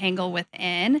untangle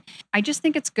within. I just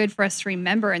think it's good for us to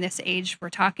remember in this age, we're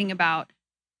talking about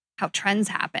how trends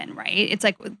happen, right? It's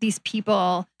like these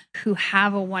people who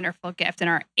have a wonderful gift and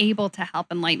are able to help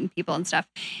enlighten people and stuff.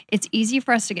 It's easy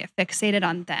for us to get fixated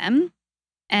on them.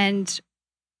 And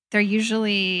they're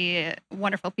usually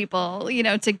wonderful people,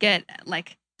 to get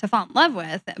like to fall in love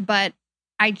with. But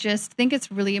I just think it's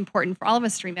really important for all of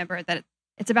us to remember that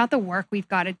it's about the work we've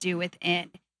got to do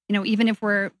within. Even if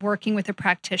we're working with a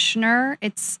practitioner,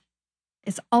 it's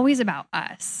always about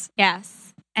us.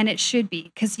 Yes. And it should be,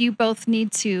 because you both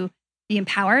need to be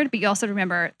empowered, but you also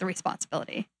remember the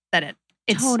responsibility that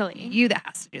it's totally you that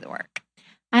has to do the work.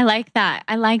 I like that.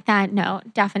 I like that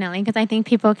note, definitely, because I think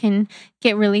people can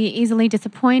get really easily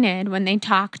disappointed when they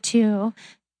talk to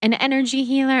an energy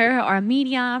healer or a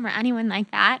medium or anyone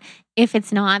like that, if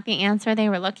it's not the answer they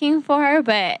were looking for.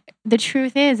 But the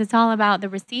truth is, it's all about the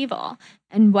receival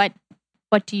and what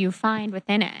do you find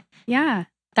within it. Yeah,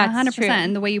 that's 100%. true.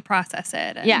 And the way you process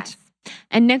it. Yes.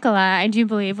 And Nicola, I do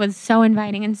believe, was so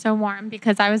inviting and so warm,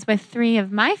 because I was with 3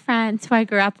 of my friends who I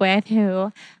grew up with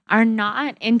who are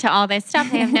not into all this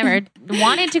stuff. They have never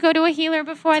wanted to go to a healer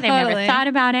before. They've never thought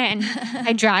about it. And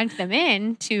I dragged them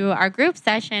in to our group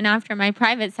session after my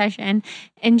private session.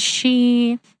 And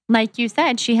she, like you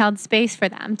said, she held space for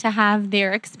them to have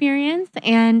their experience.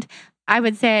 And I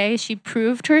would say she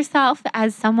proved herself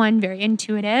as someone very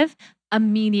intuitive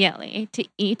immediately to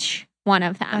each one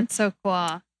of them. That's so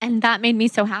cool. And that made me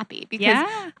so happy because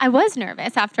Yeah. I was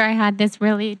nervous after I had this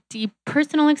really deep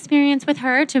personal experience with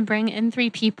her to bring in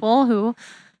 3 people who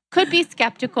could be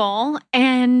skeptical.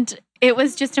 And it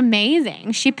was just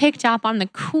amazing. She picked up on the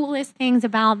coolest things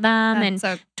about them That's and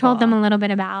so told them cool. a little bit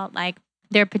about like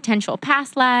their potential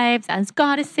past lives as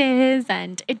goddesses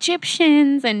and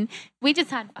Egyptians. And we just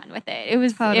had fun with it. It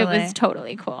was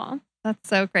totally cool. That's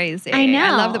so crazy. I know.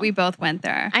 I love that we both went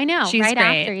there. I know. She's right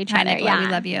great. after each Hi, other. Nicola, we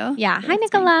love you. Yeah. Hi,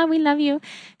 That's Nicola. We love you.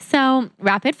 So,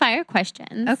 rapid fire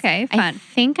questions. Okay, I fun.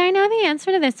 think I know the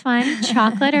answer to this one.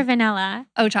 Chocolate or vanilla?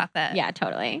 Oh, chocolate. Yeah,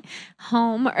 totally.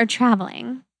 Home or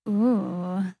traveling?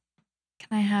 Ooh.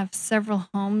 Can I have several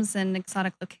homes in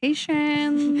exotic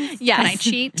locations? Yes. Can I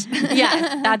cheat?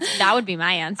 Yeah, that would be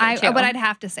my answer too. But I'd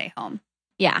have to say home.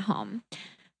 Yeah, home.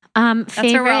 That's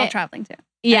where we're all traveling to.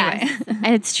 Yes,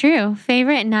 Anyway. it's true.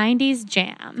 Favorite 90s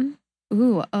jam?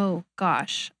 Ooh, oh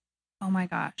gosh. Oh my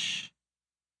gosh.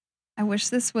 I wish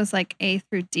this was like A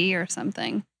through D or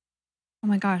something. Oh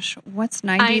my gosh. What's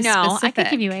 90s I know. specific? I could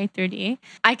give you A through D.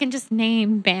 I can just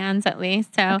name bands at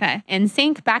least. So, Okay.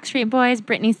 NSYNC, Backstreet Boys,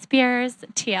 Britney Spears,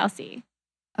 TLC.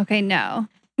 Okay, no.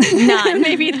 None.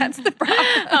 Maybe that's the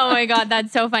problem. Oh my God,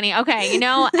 that's so funny. Okay,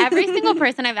 every single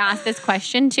person I've asked this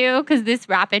question to, because this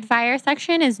rapid fire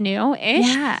section is new-ish,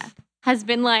 has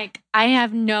been like, I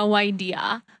have no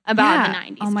idea about the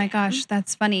 90s. Oh my jam. gosh,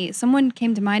 that's funny. Someone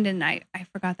came to mind and I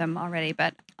forgot them already,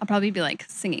 but I'll probably be like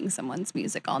singing someone's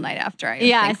music all night after I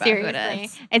think about seriously. who it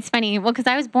is. It's funny. Well, because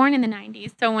I was born in the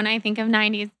 90s. So when I think of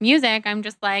 90s music, I'm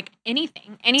just like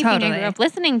anything Totally. I grew up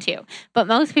listening to. But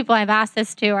most people I've asked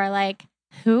this to are like,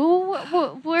 who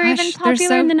were even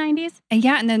popular in the 90s?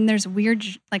 Yeah, and then there's weird,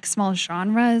 like small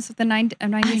genres of the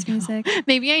 90s music.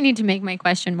 Maybe I need to make my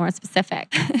question more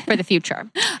specific for the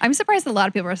future. I'm surprised a lot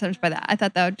of people were surprised by that. I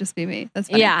thought that would just be me. That's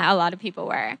funny. Yeah, a lot of people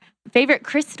were. Favorite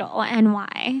crystal and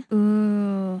why?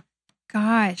 Ooh,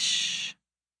 gosh.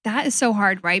 That is so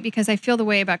hard, right? Because I feel the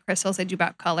way about crystals I do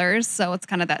about colors. So it's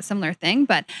kind of that similar thing.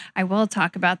 But I will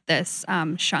talk about this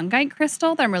shungite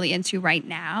crystal that I'm really into right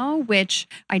now, which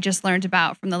I just learned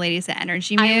about from the ladies at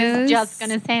Energy Muse. I was just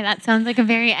going to say, that sounds like a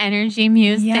very Energy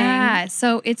Muse thing. Yeah.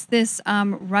 So it's this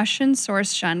Russian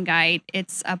source shungite.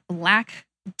 It's a black,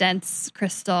 dense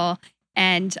crystal.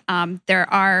 And there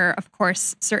are, of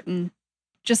course, certain,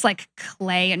 just like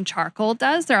clay and charcoal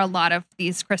does, there are a lot of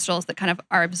these crystals that kind of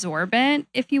are absorbent,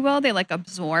 if you will. They like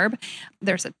absorb.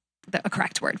 There's a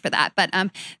correct word for that. But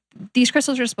these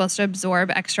crystals are supposed to absorb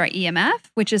extra EMF,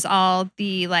 which is all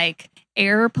the like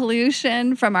air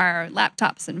pollution from our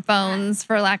laptops and phones,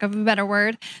 for lack of a better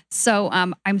word. So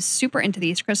I'm super into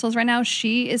these crystals right now.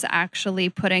 She is actually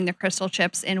putting the crystal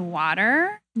chips in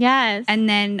water. Yes. And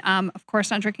then, of course,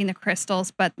 not drinking the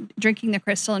crystals, but drinking the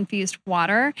crystal infused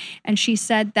water. And she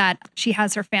said that she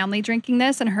has her family drinking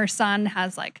this and her son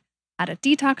has like had a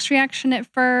detox reaction at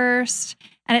first.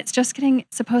 And it's just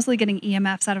supposedly getting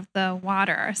EMFs out of the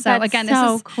water. So That's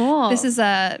again, cool. This is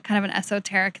a kind of an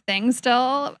esoteric thing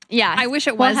still. Yeah. I wish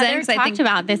it wasn't. Heather talked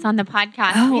about this on the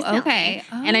podcast recently. Okay.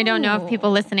 And I don't know if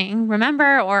people listening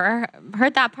remember or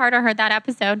heard that part or heard that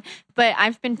episode, but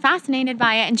I've been fascinated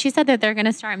by it. And she said that they're going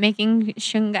to start making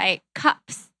shungite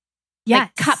cups. Yes.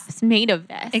 Like cups made of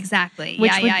this. Exactly.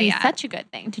 Which would be such a good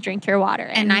thing to drink your water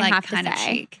in. And I like have to kind say. Of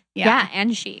chic. Yeah,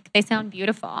 and chic. They sound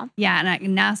beautiful. Yeah,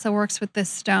 and NASA works with this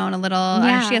stone a little.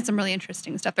 Yeah. She had some really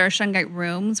interesting stuff. There are shungite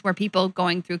rooms where people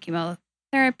going through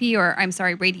chemotherapy or,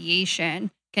 radiation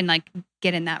can like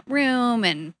get in that room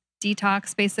and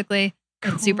detox, basically.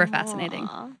 It's super fascinating.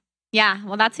 Yeah,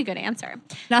 well, that's a good answer.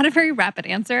 Not a very rapid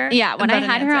answer. Yeah, when I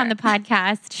had her on the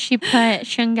podcast, she put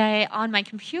shungite on my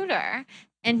computer,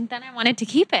 and then I wanted to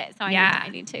keep it. So I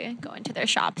need to go into their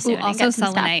shop soon. Ooh, also and get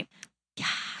some selenite. Stuff.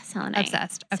 Yeah, selenite.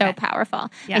 Obsessed. Okay. So powerful.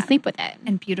 Yeah. I sleep with it.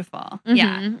 And beautiful. Mm-hmm.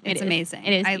 Yeah, it's amazing.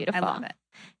 It is beautiful. I love it.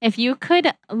 If you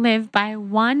could live by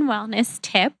one wellness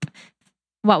tip,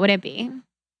 what would it be?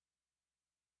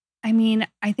 I mean,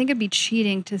 I think it'd be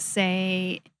cheating to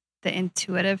say the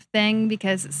intuitive thing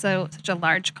because it's such a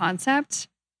large concept.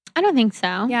 I don't think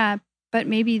so. Yeah, but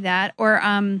maybe that. Or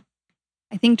I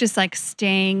think just like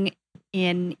staying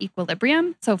in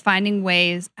equilibrium. So finding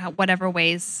ways, whatever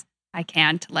ways I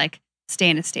can to like stay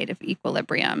in a state of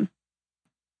equilibrium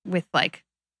with like,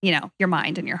 your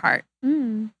mind and your heart.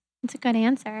 That's a good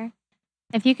answer.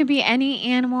 If you could be any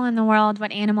animal in the world,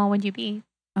 what animal would you be?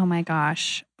 Oh my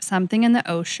gosh. Something in the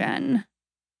ocean.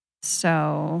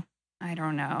 So I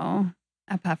don't know.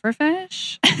 A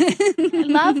pufferfish. I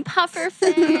love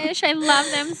pufferfish. I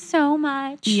love them so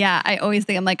much. Yeah, I always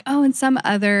think I'm like, oh, in some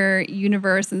other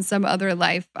universe, in some other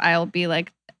life, I'll be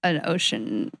like an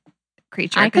ocean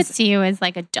creature. I could see you as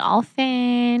like a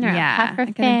dolphin or a pufferfish. I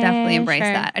could definitely embrace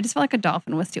that. I just felt like a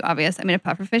dolphin was too obvious. I mean, a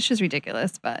pufferfish is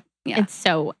ridiculous, but yeah. It's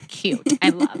so cute. I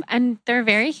love. And they're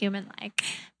very human-like.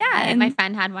 Yeah. And my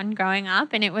friend had one growing up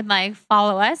and it would like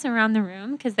follow us around the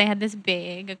room because they had this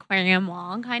big aquarium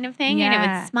wall kind of thing. And it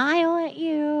would smile at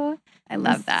you. I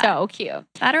love that. So cute.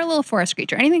 That or a little forest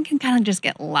creature. Anything can kind of just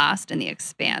get lost in the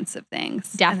expanse of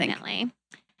things. Definitely.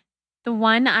 The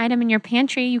one item in your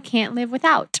pantry you can't live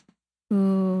without.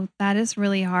 Ooh, that is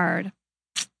really hard.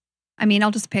 I mean,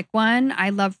 I'll just pick one. I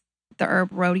love the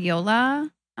herb rhodiola,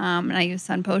 and I use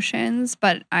sun potions,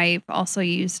 but I've also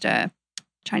used a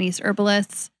Chinese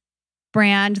herbalist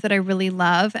brand that I really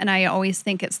love, and I always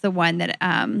think it's the one that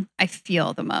I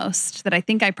feel the most, that I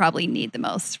think I probably need the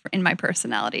most in my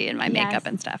personality and my makeup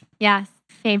and stuff. Yes.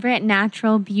 Favorite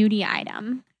natural beauty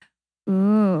item?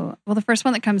 Ooh. Well, the first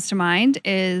one that comes to mind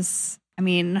is, I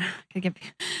mean,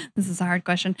 this is a hard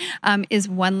question, is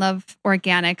One Love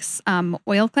Organics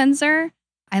oil cleanser.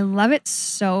 I love it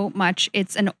so much.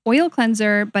 It's an oil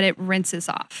cleanser, but it rinses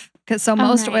off.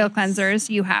 Most oil cleansers,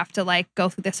 you have to like go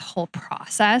through this whole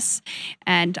process.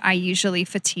 And I usually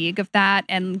fatigue of that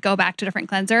and go back to a different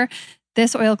cleanser.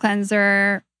 This oil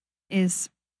cleanser is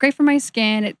great for my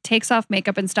skin. It takes off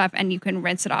makeup and stuff and you can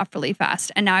rinse it off really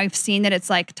fast. And now I've seen that it's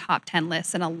like top 10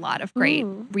 lists and a lot of great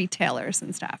retailers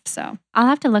and stuff. So I'll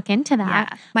have to look into that.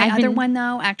 Yeah. My other one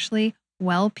though, actually,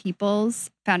 Well People's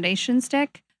foundation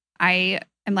stick. I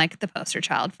am like the poster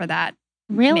child for that.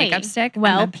 Really? Makeup stick.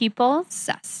 Well People's?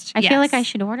 Obsessed. I feel like I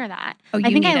should order that. Oh,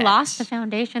 I think I lost the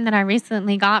foundation that I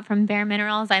recently got from Bare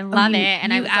Minerals. I love it.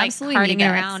 And I was like carting it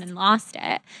around and lost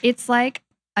it. It's like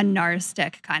a NARS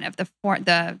stick kind of, the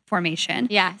formation.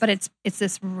 Yes. But it's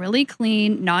this really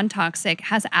clean, non-toxic,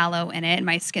 has aloe in it, and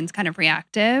my skin's kind of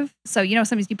reactive. So, you know,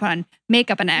 sometimes you put on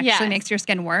makeup and it actually makes your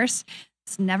skin worse.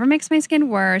 This never makes my skin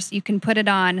worse. You can put it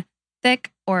on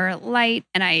thick or light,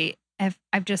 and I've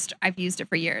used it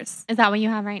for years. Is that what you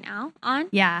have right now on?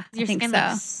 Yeah, your skin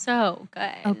looks so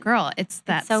good. Oh, girl, it's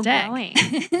that so stick. glowing.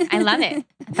 I love it.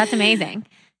 That's amazing.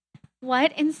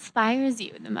 What inspires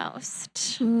you the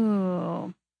most?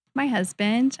 Ooh, my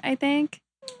husband, I think.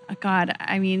 Oh, God,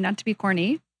 I mean, not to be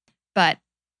corny, but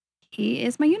he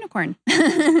is my unicorn.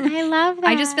 I love that.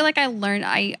 I just feel like I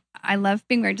love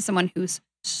being married to someone who's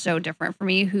so different from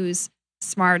me, who's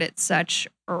smart at such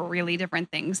really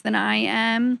different things than I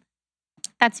am.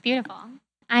 That's beautiful.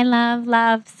 I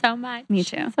love so much. Me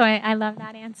too. So I love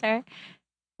that answer.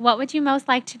 What would you most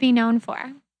like to be known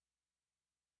for?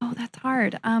 Oh, that's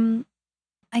hard.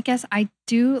 I guess I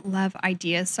do love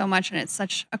ideas so much, and it's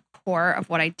such a core of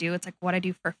what I do. It's like what I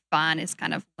do for fun is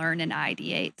kind of learn and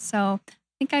ideate. So I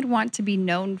think I'd want to be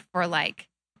known for like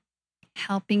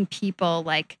helping people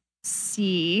like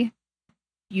see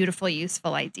beautiful,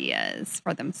 useful ideas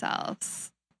for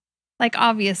themselves. Like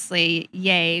obviously,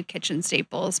 yay, kitchen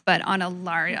staples, but on a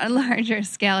larger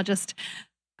scale, just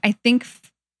I think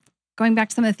going back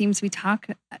to some of the themes we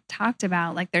talked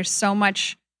about, like there's so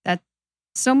much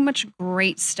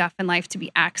great stuff in life to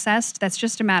be accessed. That's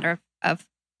just a matter of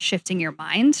shifting your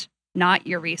mind, not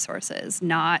your resources,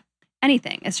 not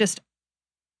anything. It's just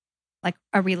like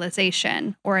a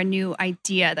realization or a new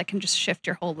idea that can just shift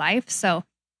your whole life. So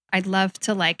I'd love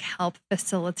to like help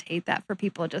facilitate that for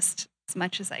people just as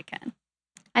much as I can.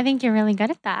 I think you're really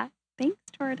good at that. Thanks,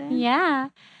 Jordan. Yeah.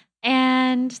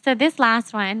 And so this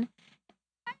last one,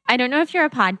 I don't know if you're a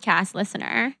podcast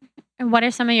listener. What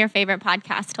are some of your favorite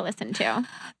podcasts to listen to?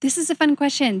 This is a fun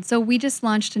question. So we just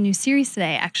launched a new series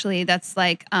today, actually, that's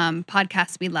like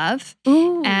podcasts we love.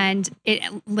 Ooh. And it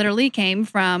literally came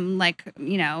from like,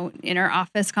 you know, in our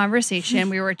office conversation.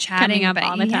 We were chatting about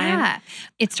all the time. Yeah.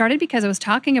 It started because I was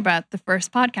talking about the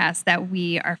first podcast that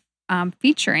we are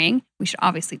featuring. We should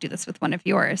obviously do this with one of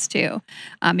yours too.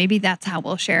 Maybe that's how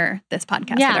we'll share this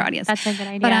podcast with our audience. That's a good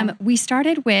idea. But we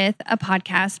started with a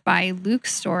podcast by Luke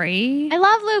Story. I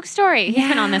love Luke's story. He's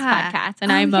been on this podcast,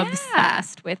 and I'm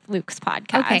obsessed with Luke's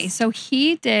podcast. Okay, so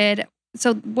he did.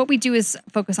 So what we do is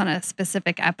focus on a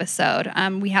specific episode.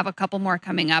 We have a couple more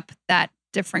coming up that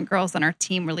different girls on our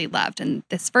team really loved. And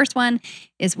this first one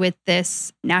is with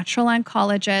this natural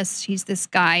oncologist. He's this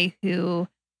guy who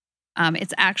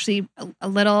it's actually a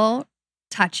little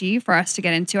touchy for us to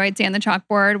get into. I'd say on the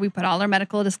chalkboard, we put all our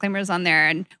medical disclaimers on there,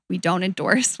 and we don't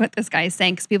endorse what this guy is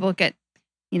saying because people get,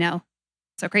 you know,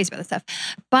 so crazy about this stuff.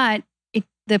 But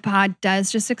the pod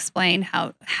does just explain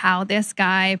how this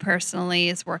guy personally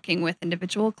is working with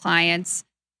individual clients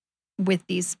with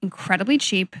these incredibly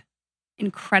cheap,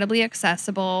 incredibly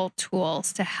accessible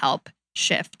tools to help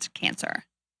shift cancer.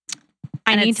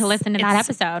 I need to listen to that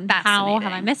episode. How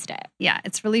have I missed it? Yeah,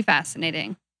 it's really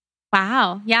fascinating.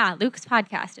 Wow. Yeah, Luke's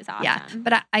podcast is awesome. Yeah,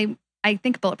 but I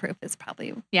think Bulletproof is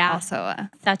probably also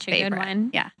such a favorite. good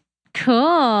one. Yeah.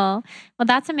 Cool. Well,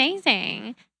 that's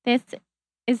amazing. This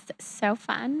is so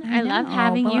fun. I love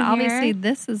having you here. Obviously,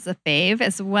 this is a fave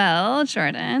as well,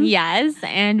 Jordan. Yes,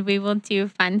 and we will do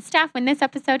fun stuff when this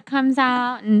episode comes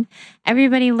out. And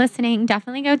everybody listening,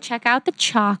 definitely go check out the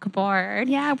Chalkboard.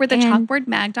 Yeah, we're the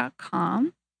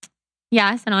chalkboardmag.com.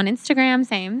 Yes, and on Instagram,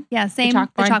 same. Yeah, same. The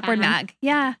Chalkboard Mag.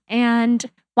 Yeah. And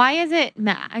why is it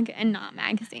mag and not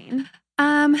magazine?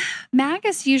 Mag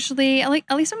is usually, at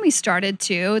least when we started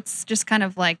too, it's just kind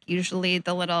of like usually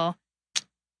the little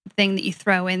thing that you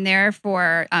throw in there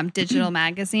for digital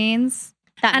magazines.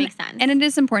 That makes sense. And it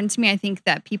is important to me, I think,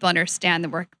 that people understand that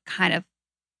we're kind of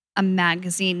a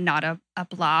magazine, not a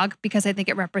blog, because I think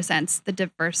it represents the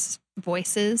diverse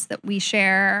voices that we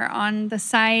share on the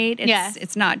site.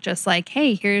 It's not just like,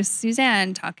 hey, here's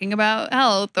Suzanne talking about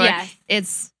health. Or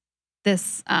it's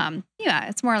this,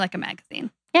 it's more like a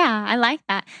magazine. Yeah, I like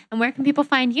that. And where can people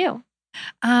find you?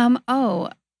 Well,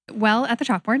 at the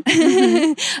Chalkboard.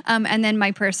 And then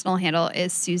my personal handle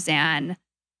is Suzanne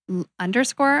 __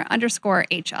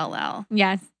 HLL.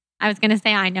 Yes. I was going to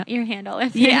say, I know your handle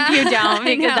if you don't,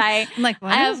 because I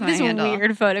have this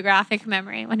weird photographic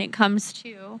memory when it comes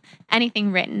to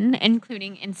anything written,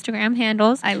 including Instagram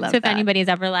handles. I love that. So if anybody's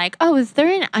ever like, oh, is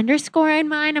there an _ in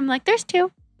mine? I'm like, there's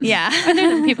 2. Yeah.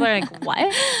 People are like,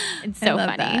 what? It's so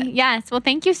funny. That. Yes. Well,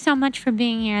 thank you so much for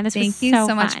being here. Thank you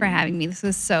so much for having me. This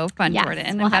was so fun,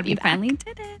 Jordan. I'm glad we finally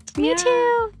did it. Me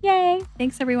too. Yay.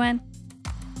 Thanks, everyone.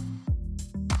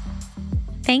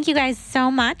 Thank you guys so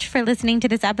much for listening to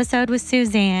this episode with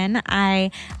Suzanne.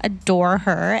 I adore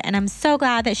her, and I'm so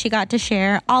glad that she got to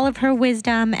share all of her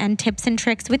wisdom and tips and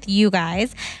tricks with you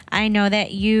guys. I know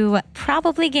that you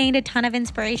probably gained a ton of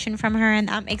inspiration from her, and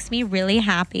that makes me really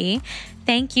happy.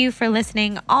 Thank you for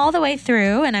listening all the way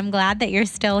through, and I'm glad that you're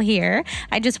still here.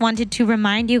 I just wanted to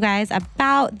remind you guys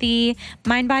about the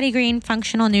Mind Body Green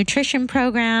Functional Nutrition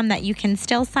Program that you can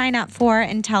still sign up for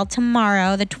until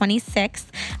tomorrow, the 26th,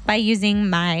 by using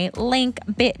my link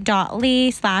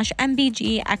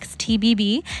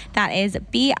bit.ly/MBGXTBB. That is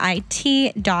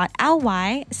bit.ly/MBG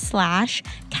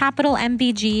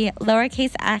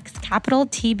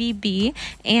TBB.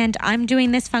 And I'm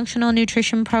doing this functional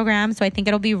nutrition program, so I think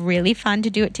it'll be really fun to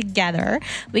do it together.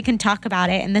 We can talk about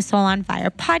it in the Soul on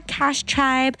Fire podcast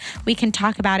tribe. We can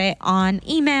talk about it on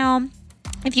email.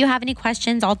 If you have any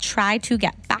questions, I'll try to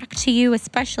get back to you,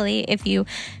 especially if you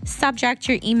subject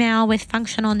your email with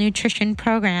Functional Nutrition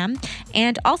Program.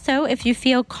 And also, if you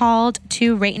feel called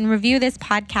to rate and review this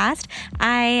podcast,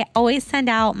 I always send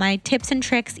out my tips and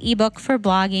tricks ebook for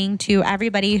blogging to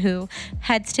everybody who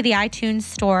heads to the iTunes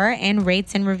store and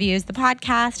rates and reviews the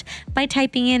podcast by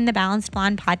typing in the Balanced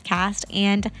Blonde podcast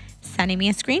and sending me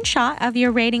a screenshot of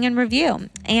your rating and review.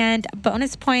 And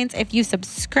bonus points if you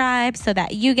subscribe so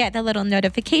that you get the little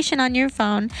notification on your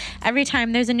phone every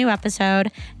time there's a new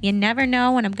episode. You never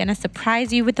know when I'm going to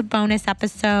surprise you with a bonus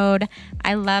episode.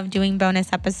 I love doing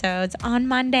bonus episodes on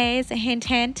Mondays, hint,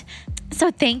 hint. So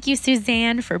thank you,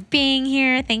 Suzanne, for being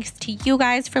here. Thanks to you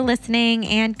guys for listening,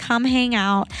 and come hang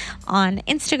out on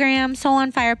Instagram, Soul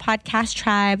on Fire Podcast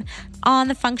Tribe, on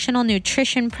the Functional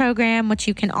Nutrition Program, which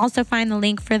you can also find the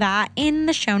link for that in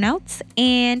the show notes.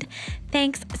 And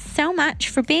thanks so much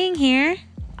for being here.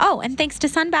 Oh, and thanks to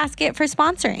Sunbasket for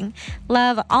sponsoring.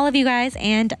 Love all of you guys,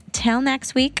 and till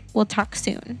next week, we'll talk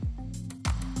soon.